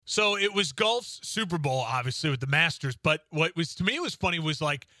So it was golf's Super Bowl, obviously, with the Masters. But what was, to me, was funny was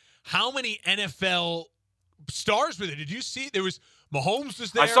like how many NFL stars were there. Did you see? There was Mahomes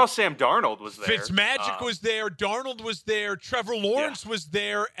was there. I saw Sam Darnold was there. Fitzmagic was there. Darnold was there. Trevor Lawrence was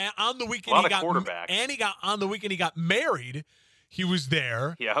there. And on the weekend, a lot of quarterbacks. And he got married. He was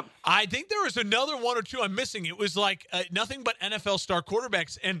there. Yep. I think there was another one or two I'm missing. It was like nothing but NFL star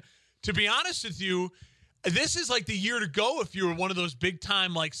quarterbacks. And to be honest with you, this is like the year to go if you were one of those big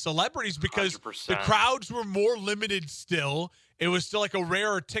time like celebrities, because 100%. the crowds were more limited still. It was still like a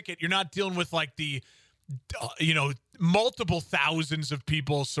rarer ticket. You're not dealing with like the, multiple thousands of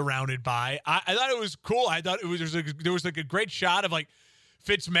people surrounded by. I thought it was cool. I thought there was like a great shot of like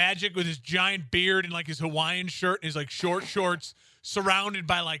Fitzmagic with his giant beard and like his Hawaiian shirt and his like short shorts, surrounded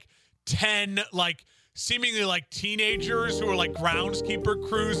by like 10 like seemingly like teenagers who are like groundskeeper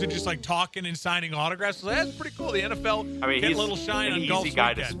crews and just like talking and signing autographs. So that's pretty cool. The NFL get a little shine on golf. Easy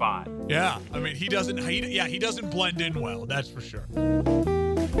guy to spot. Yeah, I mean he doesn't blend in well. That's for sure.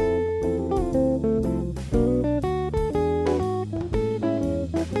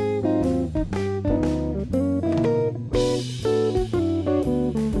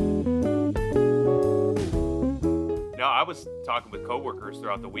 I was talking with coworkers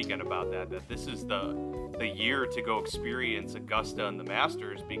throughout the weekend about that this is the year to go experience Augusta and the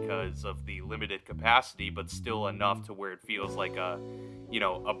Masters because of the limited capacity, but still enough to where it feels like a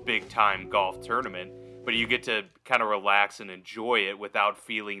big time golf tournament. But you get to kind of relax and enjoy it without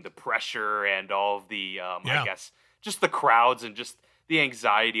feeling the pressure and all of the, I guess, just the crowds and just the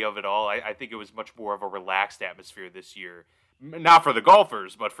anxiety of it all. I think it was much more of a relaxed atmosphere this year. Not for the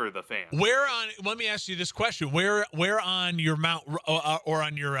golfers, but for the fans. Let me ask you this question: Where on your mount or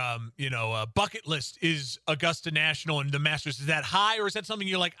on your bucket list is Augusta National and the Masters? Is that high, or is that something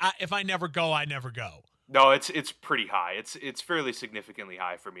you're like, if I never go, I never go? No, it's pretty high. It's fairly significantly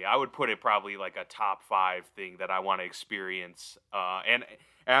high for me. I would put it probably like a top 5 thing that I want to experience. And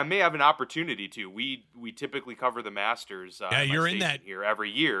I may have an opportunity to. We typically cover the Masters. You're in that here every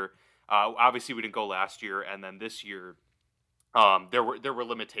year. Obviously, we didn't go last year, and then this year. There were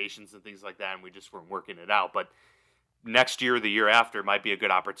limitations and things like that, and we just weren't working it out. But next year, the year after, might be a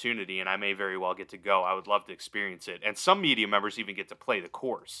good opportunity, and I may very well get to go. I would love to experience it. And some media members even get to play the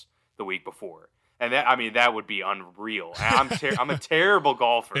course the week before, and that would be unreal. I'm a terrible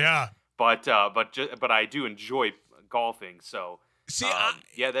golfer. Yeah, but I do enjoy golfing. So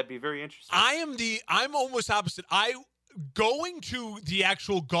that'd be very interesting. I'm almost opposite. Going to the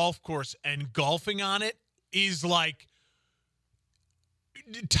actual golf course and golfing on it is like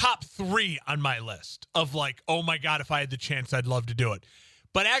top 3 on my list of like, oh my God, if I had the chance, I'd love to do it.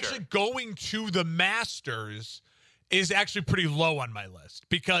 But actually going to the Masters is actually pretty low on my list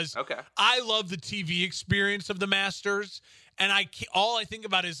because I love the TV experience of the Masters. And all I think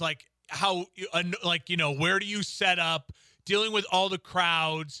about is like how, where do you set up, dealing with all the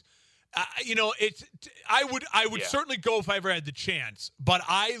crowds. I would certainly go if I ever had the chance, but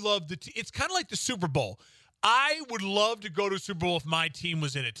I love it's kind of like the Super Bowl. I would love to go to a Super Bowl if my team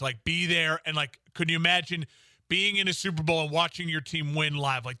was in it, to like be there and like, could you imagine being in a Super Bowl and watching your team win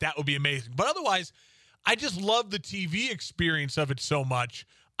live? Like that would be amazing. But otherwise, I just love the TV experience of it so much.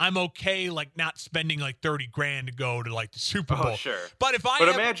 I'm okay like not spending like $30,000 to go to like the Super Bowl. Oh, sure. But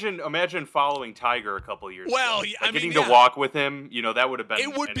imagine following Tiger a couple years ago. Getting to walk with him, that would have been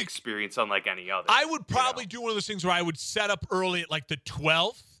an experience unlike any other. I would probably do one of those things where I would set up early at like the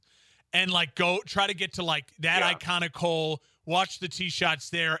 12th. And like go try to get to like that iconic hole, watch the tee shots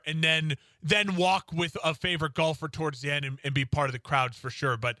there, and then walk with a favorite golfer towards the end and be part of the crowds for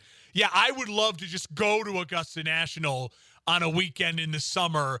sure. But yeah, I would love to just go to Augusta National on a weekend in the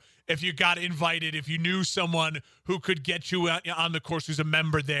summer if you got invited, if you knew someone who could get you on the course who's a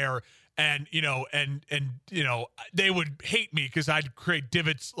member there. And they would hate me because I'd create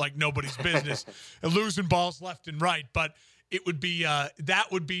divots like nobody's business and losing balls left and right. But it would be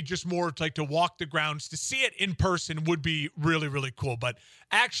that would be just more like to walk the grounds. To see it in person would be really, really cool. But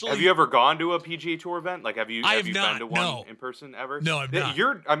actually, have you ever gone to a PGA Tour event? Like, have you been to one in person ever? No, I've not.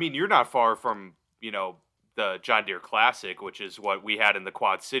 You're not far from the John Deere Classic, which is what we had in the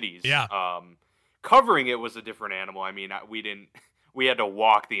Quad Cities. Yeah. Covering it was a different animal. I mean, we had to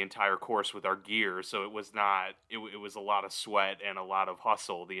walk the entire course with our gear, so it was not. It was a lot of sweat and a lot of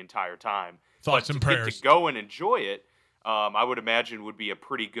hustle the entire time. Thoughts and prayers. Get to go and enjoy it. I would imagine would be a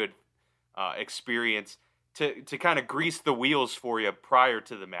pretty good experience to kind of grease the wheels for you prior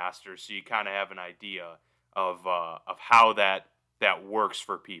to the Masters, so you kind of have an idea of how that works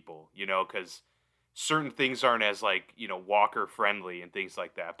for people, because certain things aren't as like walker friendly and things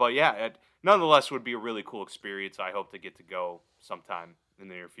like that. But yeah, it nonetheless would be a really cool experience. I hope to get to go sometime in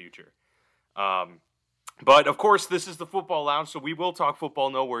the near future. But, of course, this is the Football Lounge, so we will talk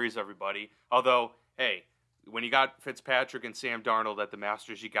football. No worries, everybody. Although, hey, when you got Fitzpatrick and Sam Darnold at the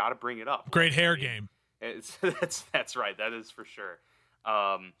Masters, you got to bring it up. Great hair game. That's right. That is for sure.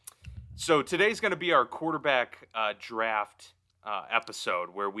 So today's going to be our quarterback draft episode,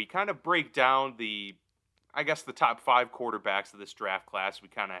 where we kind of break down the top 5 quarterbacks of this draft class. We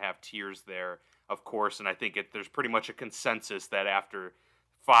kind of have tiers there, of course, and I think there's pretty much a consensus that after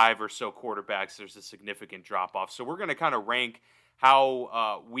 5 or so quarterbacks, there's a significant drop-off. So we're going to kind of rank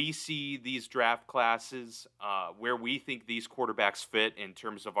how we see these draft classes, where we think these quarterbacks fit in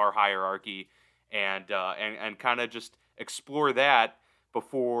terms of our hierarchy, and kind of just explore that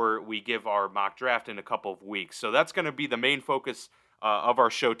before we give our mock draft in a couple of weeks. So that's going to be the main focus of our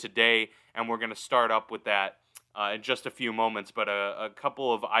show today, and we're going to start up with that in just a few moments. But a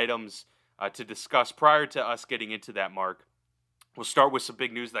couple of items to discuss prior to us getting into that, Mark. We'll start with some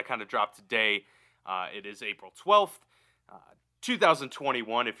big news that kind of dropped today. It is April 12th,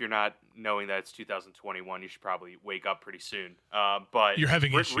 2021. If you're not knowing that it's 2021, you should probably wake up pretty soon. But you're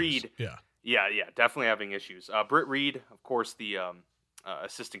having Britt issues. Reed, yeah, definitely having issues. Britt Reed, of course, the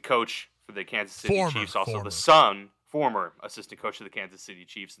assistant coach for the Kansas City Chiefs, also the former assistant coach of the Kansas City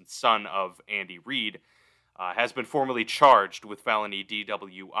Chiefs and son of Andy Reid, has been formally charged with felony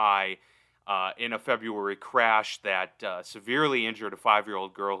DWI in a February crash that severely injured a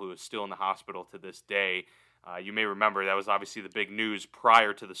 5-year-old girl who is still in the hospital to this day. You may remember that was obviously the big news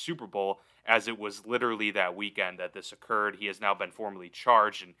prior to the Super Bowl, as it was literally that weekend that this occurred. He has now been formally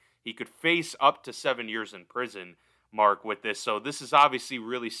charged, and he could face up to 7 years in prison, Mark, with this. So this is obviously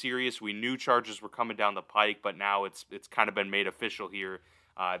really serious. We knew charges were coming down the pike, but now it's kind of been made official here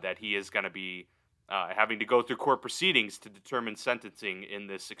that he is going to be having to go through court proceedings to determine sentencing in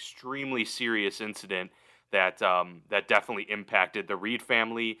this extremely serious incident that definitely impacted the Reid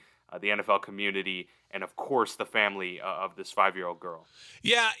family, the NFL community, and of course the family of this 5-year-old girl.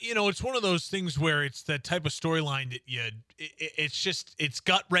 Yeah, it's one of those things where it's that type of storyline that it's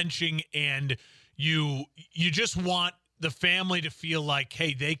gut-wrenching, and you just want the family to feel like,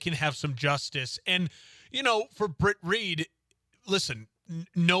 hey, they can have some justice. And, for Britt Reid, listen,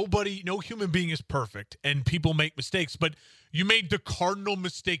 no human being is perfect, and people make mistakes, but you made the cardinal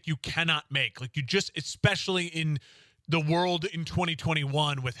mistake you cannot make. Like, especially in the world in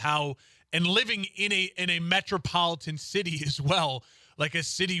 2021 with how, and living in a metropolitan city as well, like a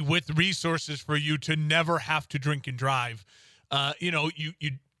city with resources for you to never have to drink and drive.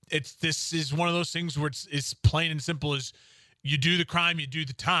 This is one of those things where it's plain and simple as you do the crime, you do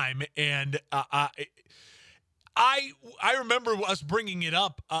the time. And I remember us bringing it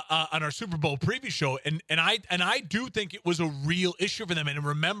up on our Super Bowl preview show, and I do think it was a real issue for them. And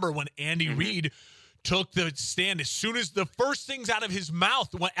remember when Andy Reid took the stand, as soon as the first things out of his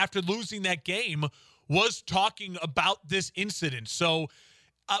mouth after losing that game was talking about this incident. So,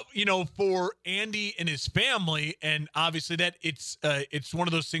 for Andy and his family, and obviously that it's one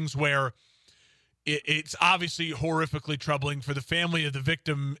of those things where it's obviously horrifically troubling for the family of the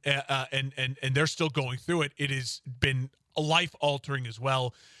victim, and they're still going through it. It has been life altering as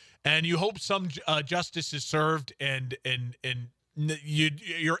well, and you hope some justice is served, and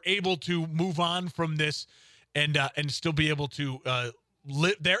you're able to move on from this, and still be able to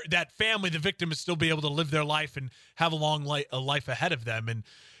live there. That family, the victim, is still be able to live their life and have a long life ahead of them. And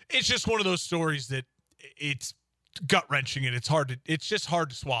it's just one of those stories that it's gut wrenching, and it's just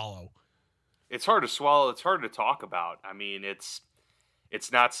hard to swallow. It's hard to swallow. It's hard to talk about. I mean, it's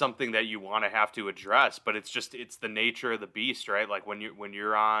not something that you want to have to address, but it's the nature of the beast, right? Like when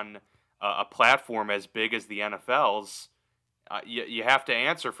you're on a platform as big as the NFL's, you have to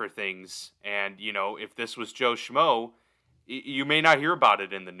answer for things. And, if this was Joe Schmo, you may not hear about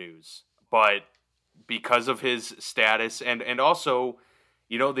it in the news. But because of his status and also,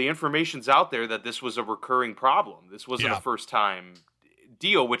 the information's out there that this was a recurring problem. This wasn't a first-time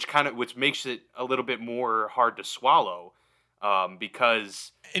deal, which makes it a little bit more hard to swallow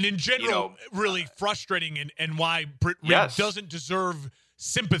because... And in general, really frustrating and why Britt Reid doesn't deserve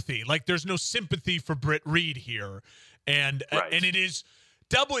sympathy. Like, there's no sympathy for Britt Reid here. And it is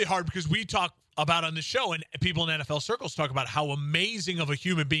doubly hard because we talk about on the show, and people in NFL circles talk about how amazing of a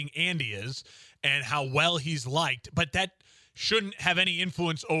human being Andy is and how well he's liked, but that shouldn't have any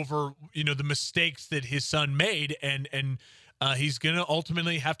influence over, the mistakes that his son made, and he's going to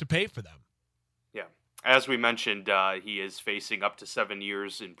ultimately have to pay for them. Yeah. As we mentioned, he is facing up to 7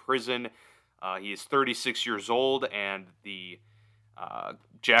 years in prison. He is 36 years old, and the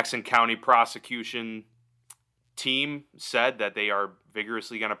Jackson County prosecution team said that they are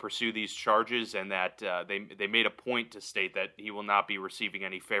vigorously going to pursue these charges, and that they made a point to state that he will not be receiving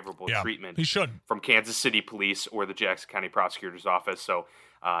any favorable treatment from Kansas City Police or the Jackson County Prosecutor's Office. So,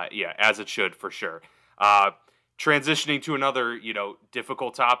 as it should, for sure. Transitioning to another,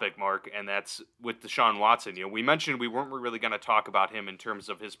 difficult topic, Mark, and that's with Deshaun Watson. We mentioned we weren't really going to talk about him in terms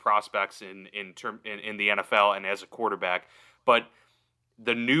of his prospects in the NFL and as a quarterback, but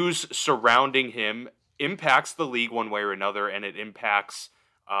the news surrounding him impacts the league one way or another, and it impacts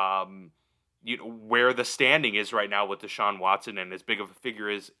where the standing is right now with Deshaun Watson, and as big of a figure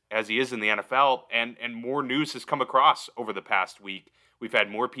as he is in the NFL. And more news has come across over the past week. We've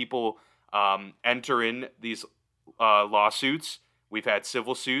had more people enter in these lawsuits. We've had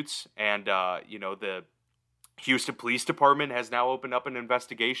civil suits, and the Houston Police Department has now opened up an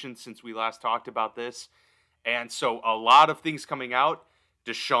investigation since we last talked about this. And so a lot of things coming out.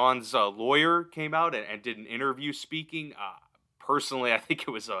 Deshaun's lawyer came out and did an interview speaking. Personally, I think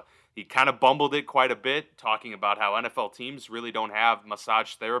he kind of bumbled it quite a bit, talking about how NFL teams really don't have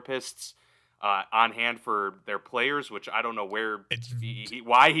massage therapists on hand for their players, which I don't know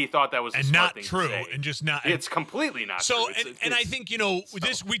why he thought that was a smart thing to say. And just not. It's completely not true. And I think,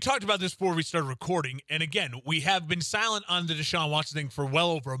 this, we talked about this before we started recording. And again, we have been silent on the Deshaun Watson thing for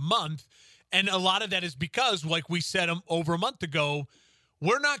well over a month. And a lot of that is because, like we said over a month ago,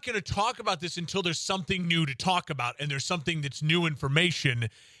 we're not going to talk about this until there's something new to talk about and there's something that's new information.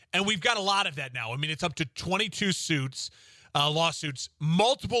 And we've got a lot of that now. I mean, it's up to 22 lawsuits,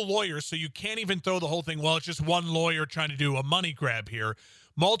 multiple lawyers, so you can't even throw the whole thing, well, it's just one lawyer trying to do a money grab here.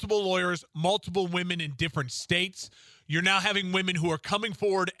 Multiple lawyers, multiple women in different states. You're now having women who are coming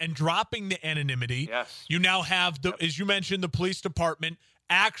forward and dropping the anonymity. Yes. You now have, as you mentioned, the police department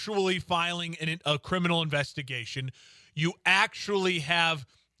actually filing a criminal investigation. You actually have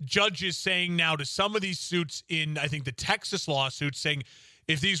judges saying now to some of these suits in, I think, the Texas lawsuits, saying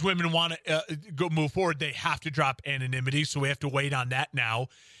if these women want to move forward, they have to drop anonymity. So we have to wait on that now.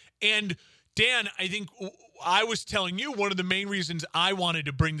 And Dan, I think I was telling you one of the main reasons I wanted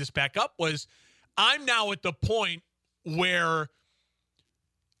to bring this back up was I'm now at the point where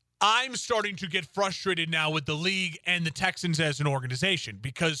I'm starting to get frustrated now with the league and the Texans as an organization,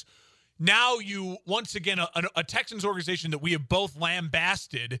 because now you, once again, a Texans organization that we have both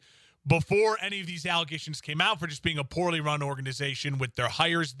lambasted before any of these allegations came out for just being a poorly run organization with their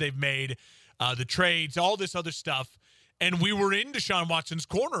hires they've made, the trades, all this other stuff. And we were in Deshaun Watson's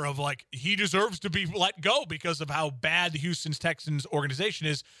corner of like, he deserves to be let go because of how bad the Houston Texans organization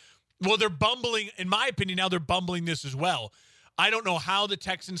is. Well, they're bumbling, in my opinion, now they're bumbling this as well. I don't know how the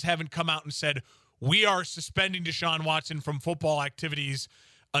Texans haven't come out and said, we are suspending Deshaun Watson from football activities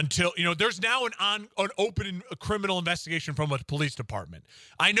until, there's now an open criminal investigation from a police department.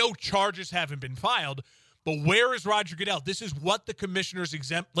 I know charges haven't been filed, but where is Roger Goodell? This is what the commissioner's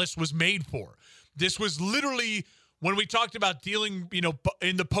exempt list was made for. This was literally, when we talked about dealing,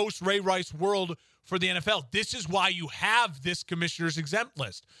 in the post-Ray Rice world for the NFL, this is why you have this commissioner's exempt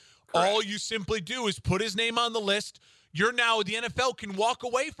list. Correct. All you simply do is put his name on the list. You're now, the NFL can walk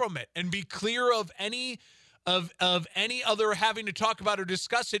away from it and be clear of any other having to talk about or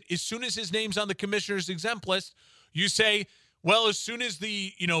discuss it. As soon as his name's on the commissioner's exempt list, you say, well, as soon as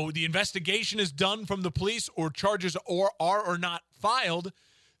the investigation is done from the police or charges are not filed,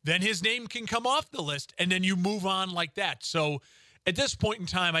 then his name can come off the list, and then you move on like that. So at this point in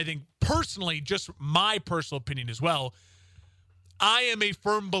time, I think personally, just my personal opinion as well, I am a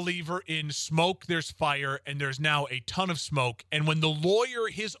firm believer in smoke, there's fire, and there's now a ton of smoke. And when the lawyer,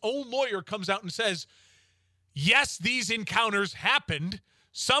 his own lawyer, comes out and says, yes, these encounters happened,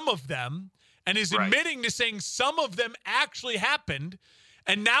 some of them, and is admitting to saying some of them actually happened,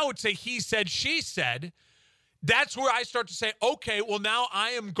 and now it's a he said, she said, that's where I start to say, okay, well, now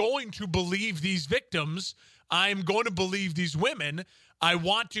I am going to believe these victims. I am going to believe these women. I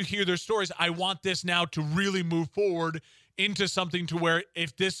want to hear their stories. I want this now to really move forward into something to where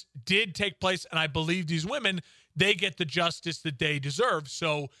if this did take place and I believe these women, they get the justice that they deserve.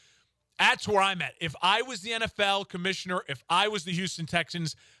 So that's where I'm at. If I was the NFL commissioner, if I was the Houston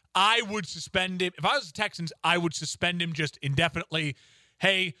Texans, I would suspend him. If I was the Texans, I would suspend him just indefinitely.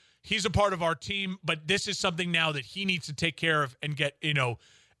 Hey, he's a part of our team, but this is something now that he needs to take care of and get,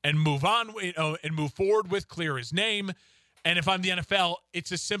 and move on, and move forward with, clear his name. And if I'm the NFL,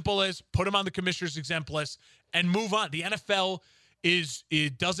 it's as simple as put him on the commissioner's exempt list and move on. The NFL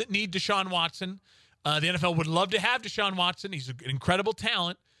doesn't need Deshaun Watson. The NFL would love to have Deshaun Watson. He's an incredible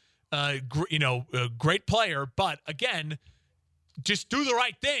talent, a great player. But again, just do the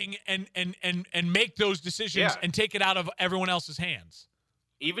right thing and make those decisions and take it out of everyone else's hands.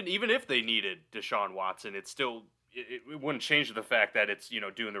 even if they needed Deshaun Watson, it wouldn't change the fact that it's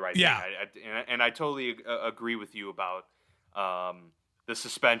doing the right thing. I totally agree with you about the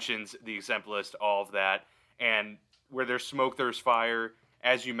suspensions, the exempt list, all of that, and where there's smoke, there's fire,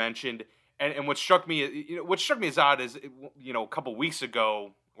 as you mentioned. And what struck me as odd is a couple weeks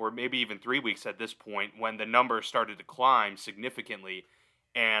ago, or maybe even 3 weeks at this point, when the numbers started to climb significantly.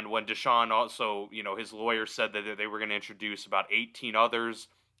 And when Deshaun also, his lawyer said that they were going to introduce about 18 others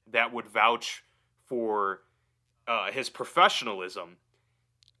that would vouch for his professionalism.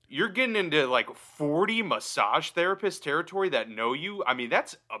 You're getting into like 40 massage therapist territory that know you. I mean,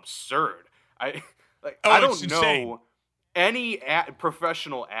 that's absurd. I don't know any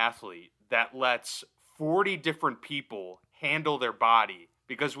professional athlete that lets 40 different people handle their body,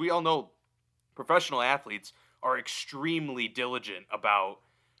 because we all know professional athletes are extremely diligent about,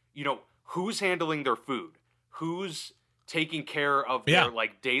 who's handling their food, who's taking care of their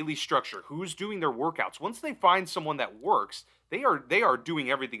like daily structure, who's doing their workouts. Once they find someone that works, they are doing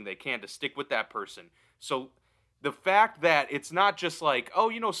everything they can to stick with that person. So the fact that it's not just like,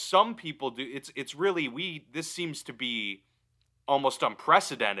 some people do, it's really, this seems to be almost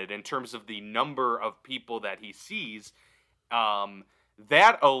unprecedented in terms of the number of people that he sees.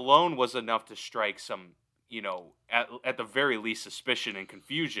 That alone was enough to strike some, at the very least, suspicion and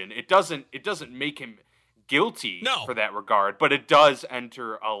confusion. It doesn't make him guilty for that regard, but it does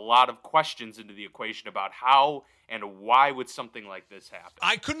enter a lot of questions into the equation about how and why would something like this happen.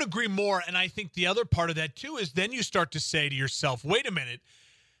 I couldn't agree more, and I think the other part of that too is then you start to say to yourself, wait a minute,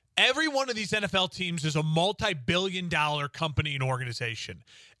 every one of these NFL teams is a multi-billion-dollar company and organization.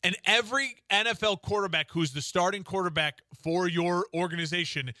 And every NFL quarterback who's the starting quarterback for your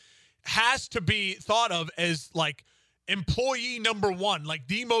organization has to be thought of as like employee number one, like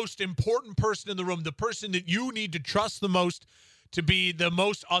the most important person in the room, the person that you need to trust the most to be the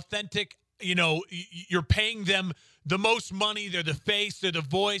most authentic. You're paying them the most money. They're the face, they're the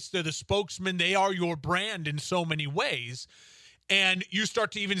voice, they're the spokesman. They are your brand in so many ways. And you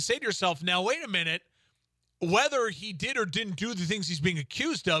start to even say to yourself, now, wait a minute, whether he did or didn't do the things he's being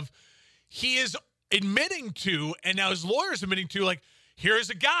accused of, he is admitting to, and now his lawyer's admitting to, like, here's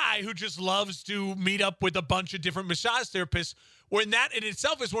a guy who just loves to meet up with a bunch of different massage therapists, where that in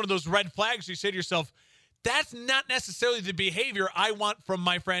itself is one of those red flags. You say to yourself, that's not necessarily the behavior I want from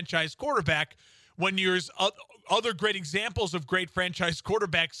my franchise quarterback. When there's other great examples of great franchise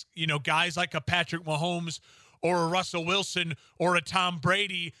quarterbacks, guys like a Patrick Mahomes or a Russell Wilson or a Tom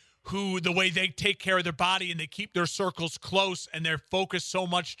Brady, who the way they take care of their body and they keep their circles close and they're focused so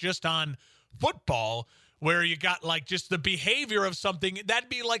much just on football, where you got like just the behavior of something, that'd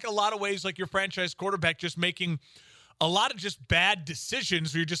be like a lot of ways like your franchise quarterback just making a lot of just bad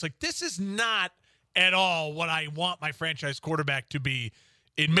decisions where you're just like, this is not at all what I want my franchise quarterback to be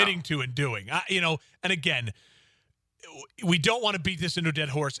admitting to and doing. And again, we don't want to beat this into a dead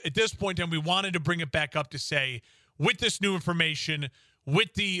horse. At this point in time, we wanted to bring it back up to say, with this new information,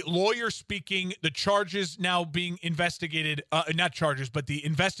 with the lawyer speaking, the charges now being investigated, not charges, but the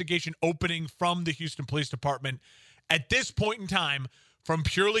investigation opening from the Houston Police Department, at this point in time, from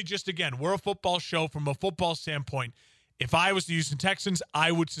purely just, again, we're a football show, from a football standpoint, if I was the Houston Texans,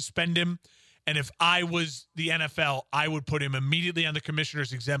 I would suspend him. And if I was the NFL, I would put him immediately on the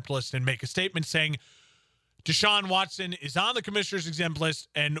commissioner's exempt list and make a statement saying, Deshaun Watson is on the commissioner's exempt list,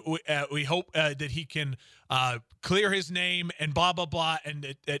 and we hope that he can clear his name and blah, blah, blah.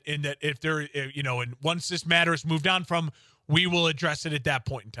 And that if there, and once this matter is moved on from, we will address it at that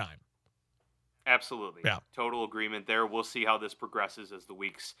point in time. Absolutely. Yeah. Total agreement there. We'll see how this progresses as the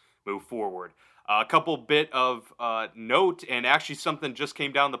weeks move forward. A couple bit of note, and actually something just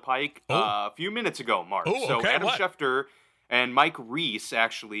came down the pike a few minutes ago, Mark. Adam Schefter and Mike Reese,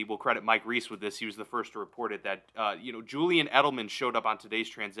 actually, we'll credit Mike Reese with this. He was the first to report it, that Julian Edelman showed up on today's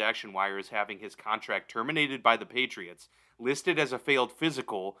transaction wire as having his contract terminated by the Patriots, listed as a failed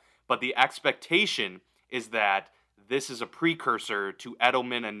physical, but the expectation is that this is a precursor to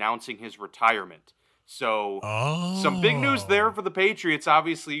Edelman announcing his retirement. So some big news there for the Patriots.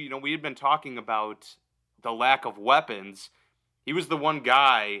 Obviously, we had been talking about the lack of weapons. He was the one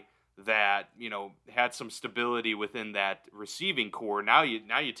guy that, had some stability within that receiving core. Now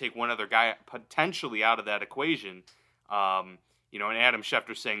you take one other guy potentially out of that equation. And Adam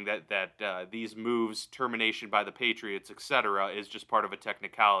Schefter saying that these moves, termination by the Patriots, etc., is just part of a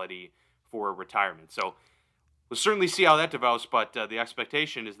technicality for retirement. So we'll certainly see how that develops, but the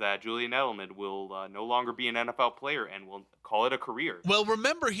expectation is that Julian Edelman will no longer be an NFL player and will call it a career. Well,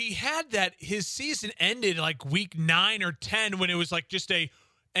 remember, he had his season ended like week 9 or 10 when it was like just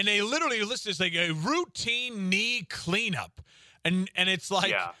and they literally listed as like a routine knee cleanup. And it's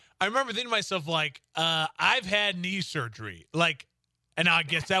like, I remember thinking to myself, like, I've had knee surgery. Like, and I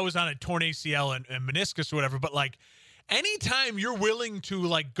guess that was on a torn ACL and meniscus or whatever. But, like, anytime you're willing to,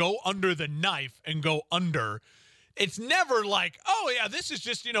 like, go under the knife and go under, it's never like, oh, yeah, this is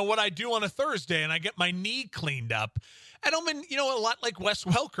just, what I do on a Thursday and I get my knee cleaned up. And I'm in, a lot like Wes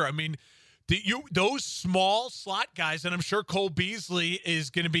Welker. I mean, those small slot guys, and I'm sure Cole Beasley is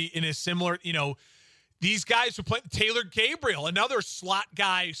going to be in a similar, these guys who play Taylor Gabriel, another slot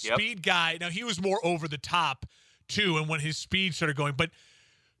guy, speed guy. Now, he was more over the top, too, and when his speed started going. But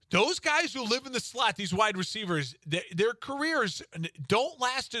those guys who live in the slot, these wide receivers, their careers don't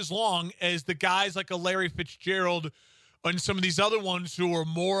last as long as the guys like a Larry Fitzgerald and some of these other ones who are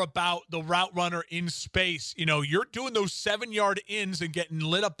more about the route runner in space. You're doing those 7-yard ins and getting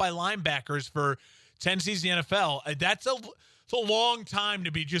lit up by linebackers for 10 seasons in the NFL. It's a long time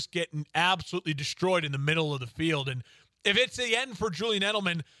to be just getting absolutely destroyed in the middle of the field. And if it's the end for Julian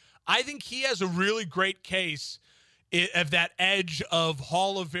Edelman, I think he has a really great case of that edge of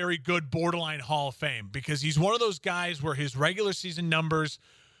Hall of Very Good, borderline Hall of Fame, because he's one of those guys where his regular season numbers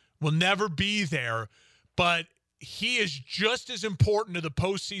will never be there, but he is just as important to the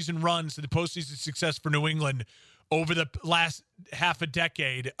postseason runs, to the postseason success for New England over the last half a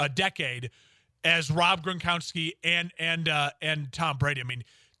decade, as Rob Gronkowski and Tom Brady. I mean,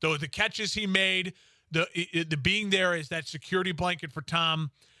 though the catches he made, the being there is that security blanket for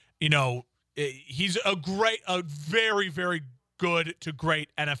Tom. He's a very, very good to great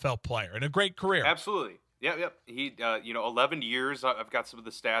NFL player and a great career. Absolutely. Yep. He, 11 years. I've got some of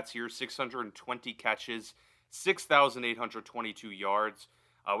the stats here: 620 catches, 6,822 yards,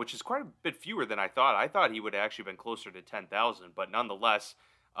 which is quite a bit fewer than I thought. I thought he would have actually been closer to 10,000, but nonetheless,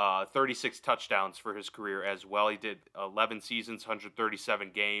 36 touchdowns for his career as well. He did 11 seasons,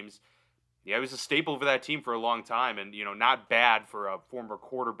 137 games. Yeah, he was a staple for that team for a long time, and, not bad for a former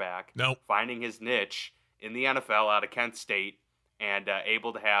quarterback. Nope. Finding his niche in the NFL out of Kent State and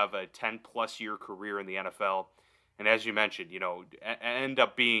able to have a 10-plus year career in the NFL. And as you mentioned, end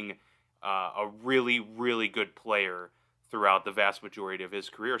up being a really, really good player throughout the vast majority of his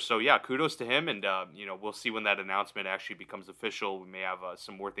career. So, yeah, kudos to him. And, we'll see when that announcement actually becomes official. We may have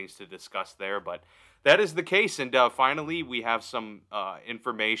some more things to discuss there. But that is the case. And finally, we have some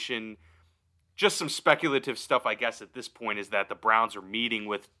information, just some speculative stuff, I guess, at this point, is that the Browns are meeting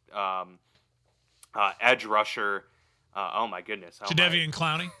with edge rusher. Oh, my goodness. Jadeveon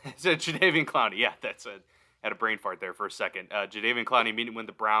Clowney? Jadeveon Clowney. Yeah, had a brain fart there for a second. Jadeveon Clowney meeting with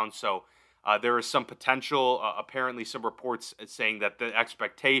the Browns. So there is some potential, apparently some reports saying that the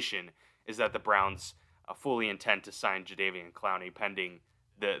expectation is that the Browns fully intend to sign Jadeveon Clowney pending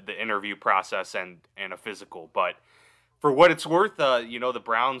the interview process and a physical. But for what it's worth, the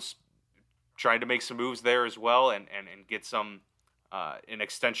Browns trying to make some moves there as well and get some an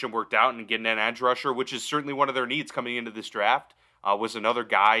extension worked out and getting an edge rusher, which is certainly one of their needs coming into this draft, was another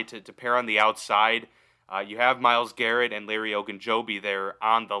guy to pair on the outside. You have Myles Garrett and Larry Ogunjobi there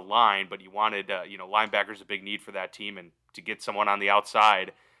on the line, but you wanted, linebackers a big need for that team, and to get someone on the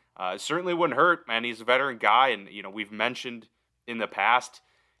outside certainly wouldn't hurt, man. He's a veteran guy, and, we've mentioned in the past,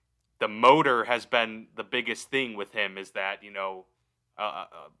 the motor has been the biggest thing with him, is that,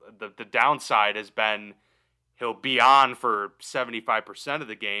 the downside has been he'll be on for 75% of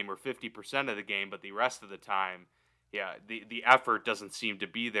the game or 50% of the game, but the rest of the time, yeah, the effort doesn't seem to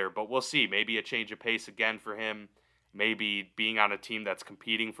be there. But we'll see. Maybe a change of pace again for him. Maybe being on a team that's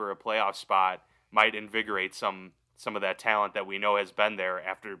competing for a playoff spot might invigorate some of that talent that we know has been there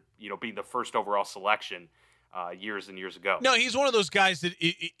after, being the first overall selection years and years ago. No, he's one of those guys that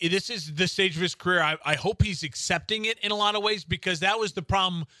this is the stage of his career. I hope he's accepting it in a lot of ways, because that was the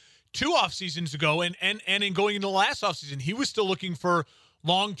problem 2 off seasons ago, and in going into the last offseason, he was still looking for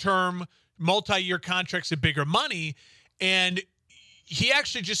long-term, multi-year contracts at bigger money, and he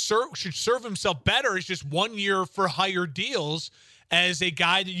actually just should serve himself better as just 1 year for higher deals as a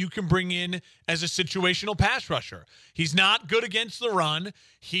guy that you can bring in as a situational pass rusher. He's not good against the run.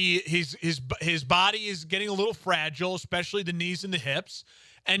 His body is getting a little fragile, especially the knees and the hips.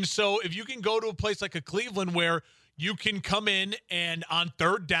 And so if you can go to a place like a Cleveland where you can come in and on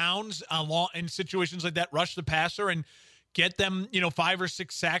third downs in situations like that, rush the passer and get them, 5 or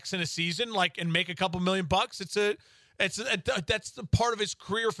 6 sacks in a season, and make a couple $1 million. That's the part of his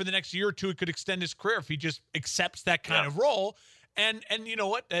career for the next year or two. It could extend his career if he just accepts that kind of role. And you know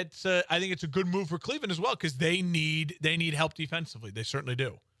what? I think it's a good move for Cleveland as well, because they need help defensively. They certainly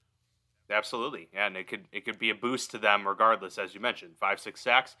do. Absolutely. Yeah, and it could be a boost to them regardless, as you mentioned. 5-6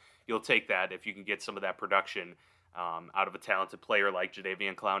 sacks, you'll take that if you can get some of that production out of a talented player like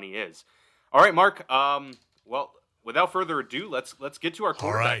Jadeveon Clowney is. All right, Mark. Well, without further ado, let's get to our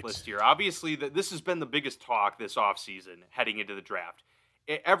quarterback list here. Obviously, this has been the biggest talk this offseason heading into the draft.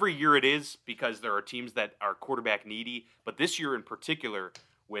 Every year it is, because there are teams that are quarterback needy, but this year in particular,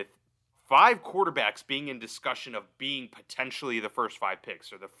 with 5 quarterbacks being in discussion of being potentially the first 5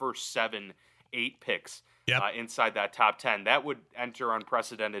 picks or the first 7, 8 picks inside that top 10, that would enter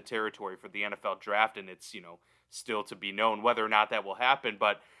unprecedented territory for the NFL draft, and it's, still to be known whether or not that will happen,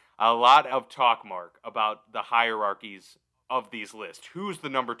 but a lot of talk, Mark, about the hierarchies of these lists. Who's the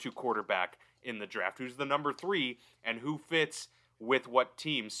number 2 quarterback in the draft? Who's the number 3? And who fits with what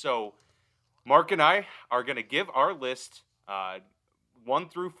team? So Mark and I are going to give our list 1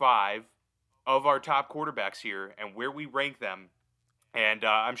 through 5 of our top quarterbacks here and where we rank them. And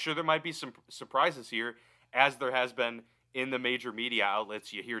I'm sure there might be some surprises here, as there has been in the major media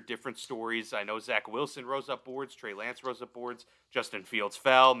outlets. You hear different stories. I know Zach Wilson rose up boards, Trey Lance rose up boards, Justin Fields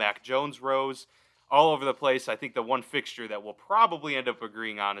fell, Mac Jones rose, all over the place. I think the one fixture that we'll probably end up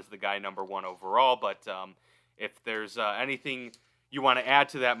agreeing on is the guy number 1 overall. But if there's anything you want to add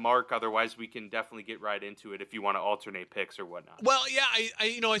to that, Mark, otherwise we can definitely get right into it if you want to alternate picks or whatnot. Well, yeah,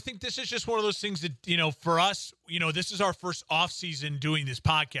 I think this is just one of those things that, for us, this is our first off season doing this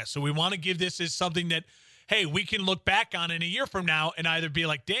podcast. So we want to give this as something that, hey, we can look back on in a year from now and either be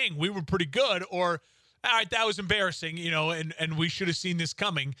like, dang, we were pretty good, or, all right, that was embarrassing, and we should have seen this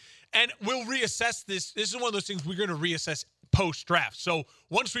coming. And we'll reassess this. This is one of those things we're going to reassess post-draft. So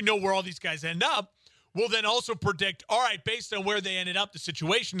once we know where all these guys end up, we'll then also predict, all right, based on where they ended up, the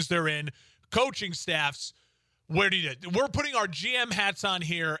situations they're in, coaching staffs, we're putting our GM hats on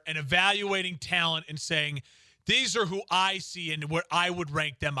here and evaluating talent and saying, these are who I see and where I would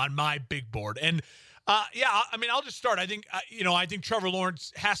rank them on my big board. And I'll just start. I think Trevor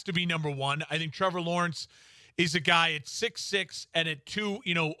Lawrence has to be number 1. I think Trevor Lawrence is a guy at 6'6" and at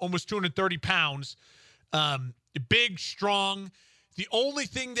almost 230 pounds, big, strong. The only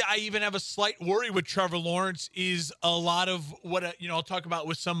thing that I even have a slight worry with Trevor Lawrence is a lot of what, I'll talk about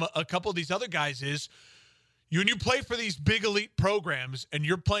with a couple of these other guys is when you play for these big elite programs and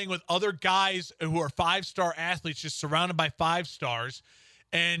you're playing with other guys who are 5-star athletes just surrounded by 5 stars,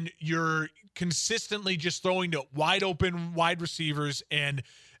 and you're consistently just throwing to wide open wide receivers and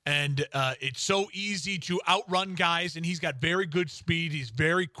it's so easy to outrun guys, and he's got very good speed. He's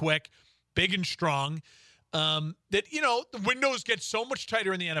very quick, big and strong. That, the windows get so much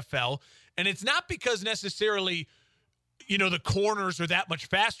tighter in the NFL, and it's not because necessarily, the corners are that much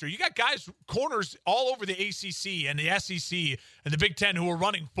faster. You got corners all over the ACC and the SEC and the Big Ten who are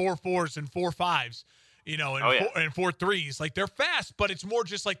running 4.4s and 4.5s, and 4.3s. Like, they're fast, but it's more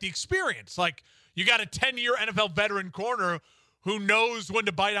just like the experience. Like, you got a 10-year NFL veteran corner who knows when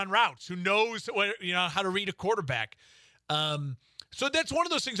to bite on routes, who knows how to read a quarterback. So that's one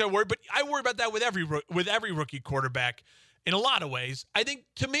of those things I worry, but I worry about that with every rookie quarterback in a lot of ways. I think,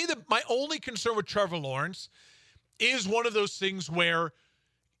 to me, my only concern with Trevor Lawrence is one of those things where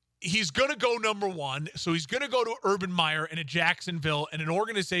he's going to go number 1, so he's going to go to Urban Meyer and a Jacksonville and an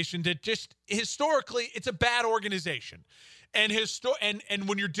organization that just historically, it's a bad organization. And and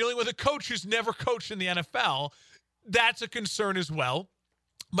when you're dealing with a coach who's never coached in the NFL, that's a concern as well.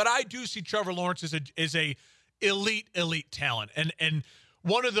 But I do see Trevor Lawrence as a elite talent, and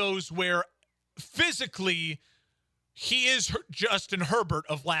one of those where physically he is Justin Herbert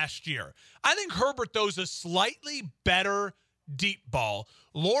of last year. I think Herbert throws a slightly better deep ball.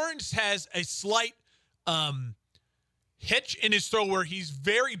 Lawrence has a slight hitch in his throw where he's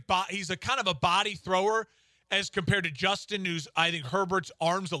he's a kind of a body thrower as compared to Justin, who's, I think Herbert's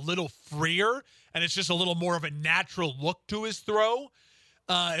arm's a little freer and it's just a little more of a natural look to his throw,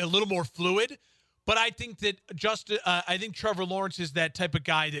 a little more fluid. But I think that I think Trevor Lawrence is that type of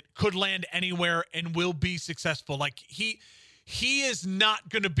guy that could land anywhere and will be successful. Like, he is not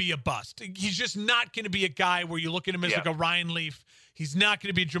going to be a bust. He's just not going to be a guy where you look at him as like a Ryan Leaf. He's not going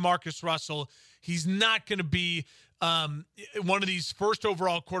to be Jamarcus Russell. He's not going to be one of these first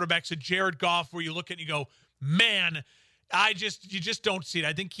overall quarterbacks, a Jared Goff, where you look at it and you go, man, you just don't see it.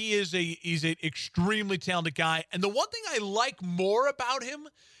 I think he's an extremely talented guy. And the one thing I like more about him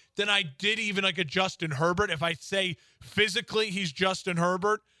than I did even like a Justin Herbert, if I say physically he's Justin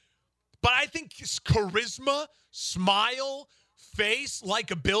Herbert, but I think his charisma, smile, face,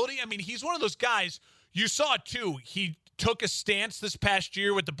 likability, I mean, he's one of those guys, you saw it too. He took a stance this past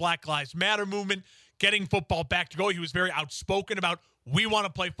year with the Black Lives Matter movement, getting football back to go. He was very outspoken about, we want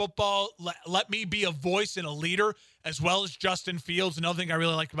to play football. Let me be a voice and a leader, as well as Justin Fields. Another thing I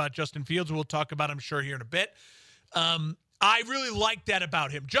really like about Justin Fields, we'll talk about, I'm sure, here in a bit. I really like that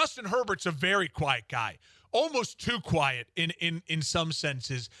about him. Justin Herbert's a very quiet guy, almost too quiet in some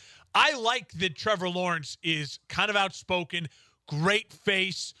senses. I like that Trevor Lawrence is kind of outspoken, great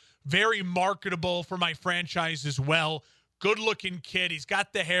face, very marketable for my franchise as well. Good-looking kid. He's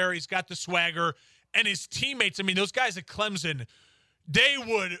got the hair. He's got the swagger. And his teammates, I mean, those guys at Clemson, they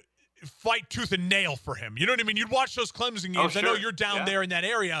would fight tooth and nail for him. You know what I mean? You'd watch those Clemson games. Oh, sure. I know you're down there in that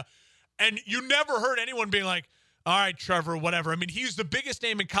area. And you never heard anyone being like, all right, Trevor, whatever. I mean, he was the biggest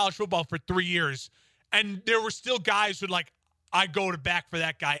name in college football for 3 years. And there were still guys who like, I go to back for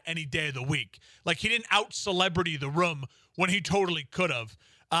that guy any day of the week. Like, he didn't out-celebrity the room when he totally could have.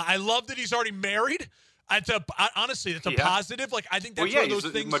 I love that he's already married. Honestly, that's a positive. Like, I think that's one of those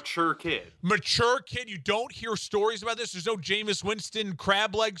things. He's a mature kid. Mature kid. You don't hear stories about this. There's no Jameis Winston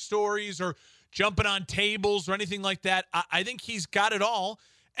crab leg stories or jumping on tables or anything like that. I think he's got it all.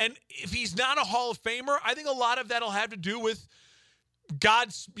 And if he's not a Hall of Famer, I think a lot of that'll have to do with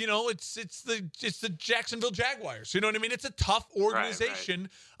God's, it's the Jacksonville Jaguars. You know what I mean? It's a tough organization. Right.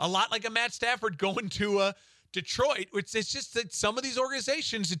 A lot like a Matt Stafford going to Detroit. It's just that some of these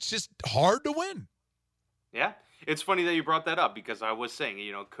organizations, it's just hard to win. Yeah. It's funny that you brought that up because I was saying,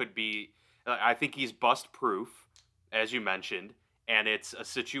 could be, I think he's bust proof, as you mentioned. And it's a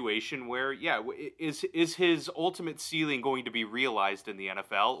situation where, is his ultimate ceiling going to be realized in the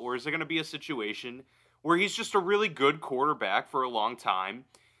NFL? Or is it going to be a situation where he's just a really good quarterback for a long time,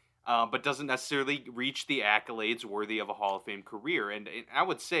 but doesn't necessarily reach the accolades worthy of a Hall of Fame career? And I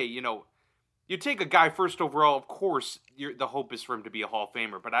would say, you take a guy first overall, of course, the hope is for him to be a Hall of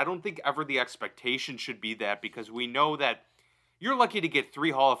Famer. But I don't think ever the expectation should be that because we know that you're lucky to get 3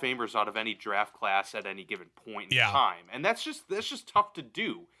 Hall of Famers out of any draft class at any given point in time. And that's just tough to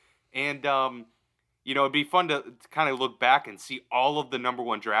do. And, it'd be fun to kind of look back and see all of the number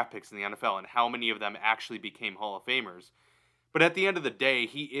 1 draft picks in the NFL and how many of them actually became Hall of Famers. But at the end of the day,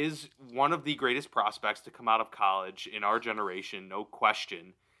 he is one of the greatest prospects to come out of college in our generation, no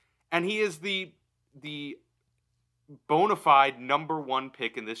question. And he is the bona fide number 1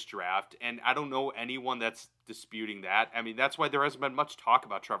 pick in this draft, and I don't know anyone that's disputing that. I mean, that's why there hasn't been much talk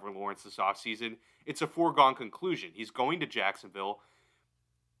about Trevor Lawrence this offseason. It's a foregone conclusion. He's going to Jacksonville.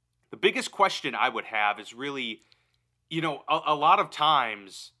 The biggest question I would have is really, a lot of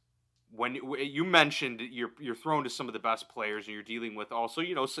times when you mentioned you're thrown to some of the best players and you're dealing with also,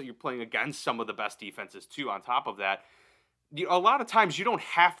 so you're playing against some of the best defenses too on top of that. A lot of times you don't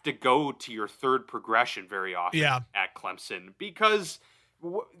have to go to your third progression very often at Clemson because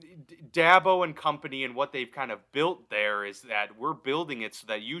Dabo and company and what they've kind of built there is that we're building it so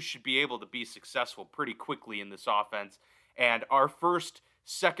that you should be able to be successful pretty quickly in this offense. And our first,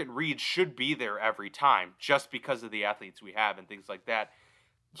 second read should be there every time just because of the athletes we have and things like that.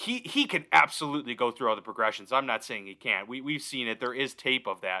 He can absolutely go through all the progressions. I'm not saying he can't. We've seen it. There is tape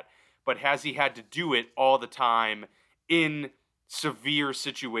of that. But has he had to do it all the time in severe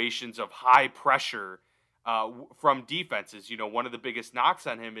situations of high pressure from defenses? One of the biggest knocks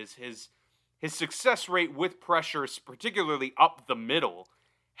on him is his success rate with pressure, particularly up the middle,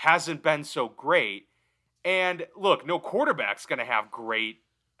 hasn't been so great. And look, no quarterback's going to have great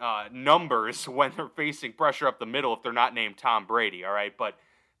numbers when they're facing pressure up the middle if they're not named Tom Brady, all right? But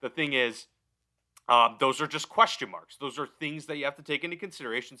the thing is, those are just question marks. Those are things that you have to take into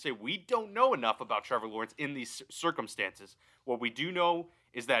consideration. Say, we don't know enough about Trevor Lawrence in these circumstances. What we do know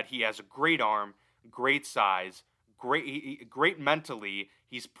is that he has a great arm, great size, great mentally.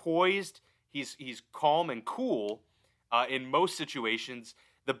 He's poised. He's calm and cool in most situations.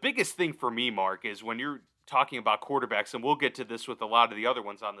 The biggest thing for me, Mark, is when you're talking about quarterbacks, and we'll get to this with a lot of the other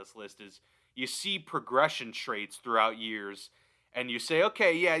ones on this list, is you see progression traits throughout years. And you say,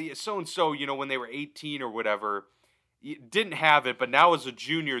 okay, yeah, so-and-so, when they were 18 or whatever, didn't have it, but now as a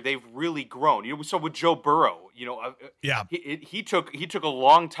junior, they've really grown. So with Joe Burrow, he took a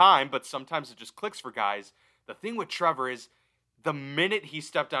long time, but sometimes it just clicks for guys. The thing with Trevor is the minute he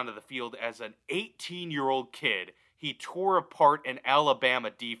stepped onto the field as an 18-year-old kid, he tore apart an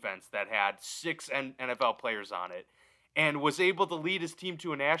Alabama defense that had 6 NFL players on it and was able to lead his team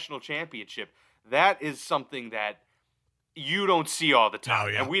to a national championship. That is something that you don't see all the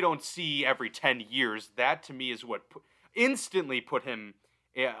time, and we don't see every 10 years. That, to me, is what instantly put him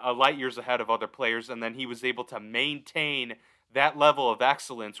a light years ahead of other players, and then he was able to maintain that level of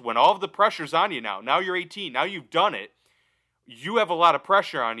excellence when all of the pressure's on you now. Now you're 18. Now you've done it. You have a lot of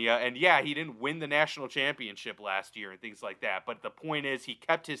pressure on you, and he didn't win the national championship last year and things like that, but the point is he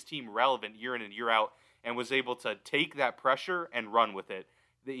kept his team relevant year in and year out and was able to take that pressure and run with it.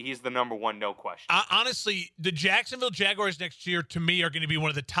 He's the number 1, no question. Honestly, the Jacksonville Jaguars next year, to me, are going to be one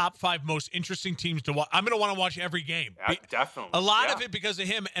of the top 5 most interesting teams to watch. I'm going to want to watch every game. Yeah, definitely. A lot of it because of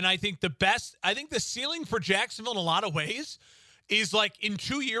him, and I think the ceiling for Jacksonville in a lot of ways is like in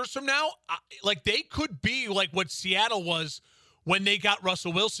 2 years from now, like they could be like what Seattle was when they got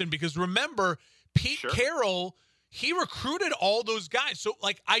Russell Wilson, because remember, Pete Carroll, he recruited all those guys. So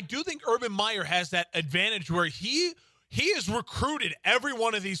like I do think Urban Meyer has that advantage where he has recruited every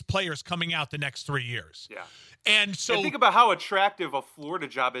one of these players coming out the next 3 years. Yeah. And so think about how attractive a Florida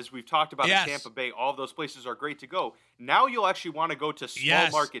job is. We've talked about in Tampa Bay. All of those places are great to go. Now you'll actually want to go to small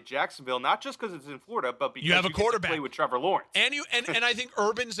market Jacksonville, not just because it's in Florida, but because you have a quarterback to play with Trevor Lawrence. And and I think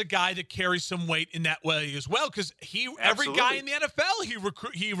Urban's a guy that carries some weight in that way as well, because every guy in the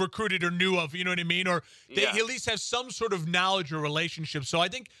NFL he recruited or knew of, you know what I mean? Or he at least has some sort of knowledge or relationship. So I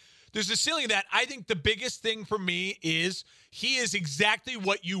think there's a ceiling of that. I think the biggest thing for me is he is exactly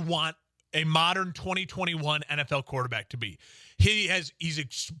what you want a modern 2021 NFL quarterback to be. He's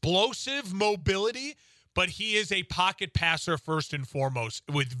explosive mobility, but he is a pocket passer first and foremost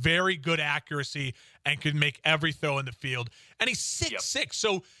with very good accuracy and can make every throw in the field. And he's 6'6",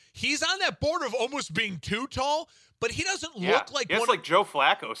 so he's on that border of almost being too tall, but he doesn't look like one. Like Joe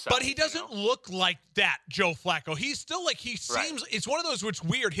Flacco size, but he doesn't look like that Joe Flacco. He's still like seems. It's one of those which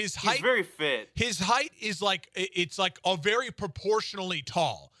weird. His height, he's very fit. His height is like it's like a very proportionally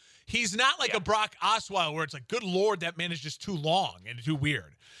tall. He's not like a Brock Osweiler where it's like, good Lord, that man is just too long and too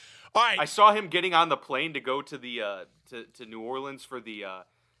weird. All right. I saw him getting on the plane to go to the to New Orleans for the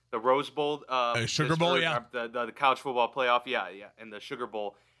Rose Bowl, Sugar Bowl, the college football playoff, and the Sugar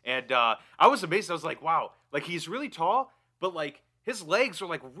Bowl. And I was amazed. I was like, wow, like he's really tall, but like his legs are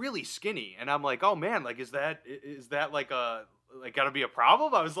like really skinny. And I'm like, oh man, like is that like gotta be a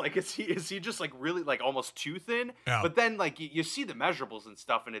problem? I was like, is he just like really like almost too thin? Yeah. But then like you see the measurables and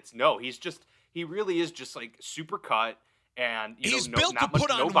stuff, and he really is just like super cut, and he's built to put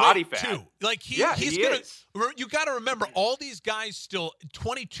on body weight fat too. Like he's gonna. You got to remember, all these guys still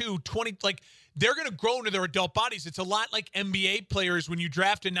 22, 20, like they're gonna grow into their adult bodies. It's a lot like NBA players when you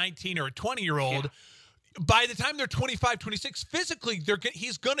draft a 19 or a 20-year-old. By the time they're 25, 26, physically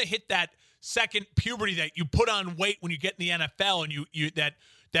he's gonna hit that second puberty that you put on weight when you get in the NFL, and you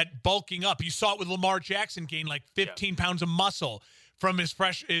that bulking up. You saw it with Lamar Jackson gain like 15 pounds of muscle from his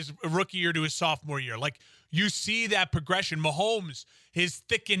rookie year to his sophomore year. Like you see that progression. Mahomes is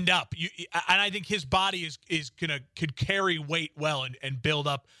thickened up. And I think his body could carry weight well and build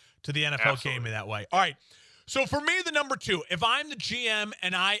up to the NFL game in that way. All right. So for me, the number 2, if I'm the GM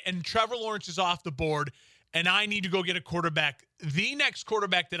and Trevor Lawrence is off the board and I need to go get a quarterback, the next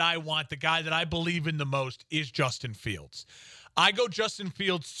quarterback that I want, the guy that I believe in the most, is Justin Fields. I go Justin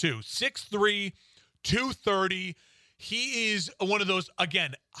Fields too. 6'3", 230. He is one of those,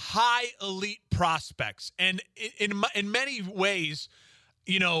 again, high elite prospects. And in many ways,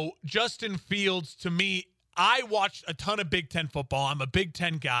 you know, Justin Fields, to me, I watched a ton of Big Ten football. I'm a Big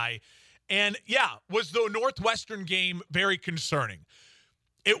Ten guy. And, was the Northwestern game very concerning?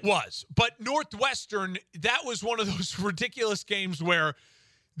 It was. But Northwestern, that was one of those ridiculous games where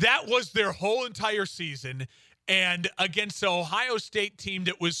that was their whole entire season, and against the Ohio State team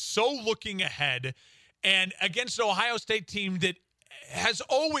that was so looking ahead, and against the Ohio State team that has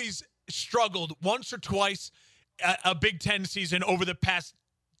always struggled once or twice a Big Ten season over the past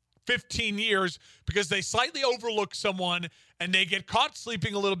 15 years because they slightly overlook someone and they get caught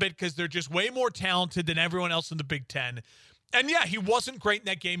sleeping a little bit because they're just way more talented than everyone else in the Big Ten. And he wasn't great in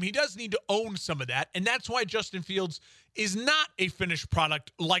that game. He does need to own some of that. And that's why Justin Fields is not a finished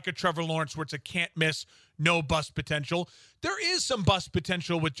product like a Trevor Lawrence where it's a can't miss, no bust potential. There is some bust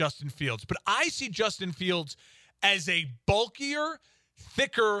potential with Justin Fields, but I see Justin Fields as a bulkier,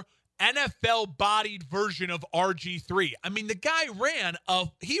 thicker, NFL-bodied version of RG3. I mean, the guy ran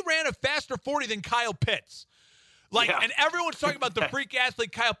a faster 40 than Kyle Pitts. And everyone's talking about the freak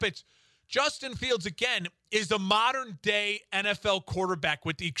athlete Kyle Pitts. Justin Fields, again, is a modern-day NFL quarterback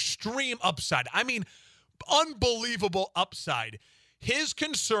with the extreme upside. I mean, unbelievable upside. His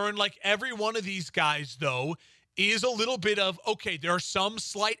concern, like every one of these guys, though, is a little bit of, okay, there are some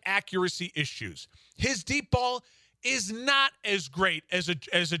slight accuracy issues. His deep ball is not as great as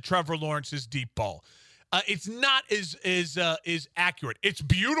a Trevor Lawrence's deep ball. It's not as accurate. It's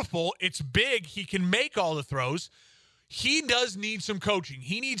beautiful. It's big. He can make all the throws. He does need some coaching.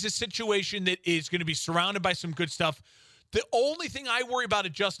 He needs a situation that is going to be surrounded by some good stuff. The only thing I worry about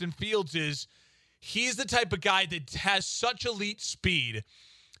at Justin Fields is he's the type of guy that has such elite speed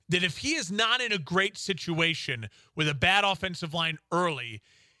that if he is not in a great situation with a bad offensive line early,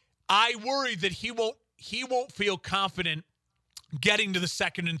 I worry that he won't feel confident getting to the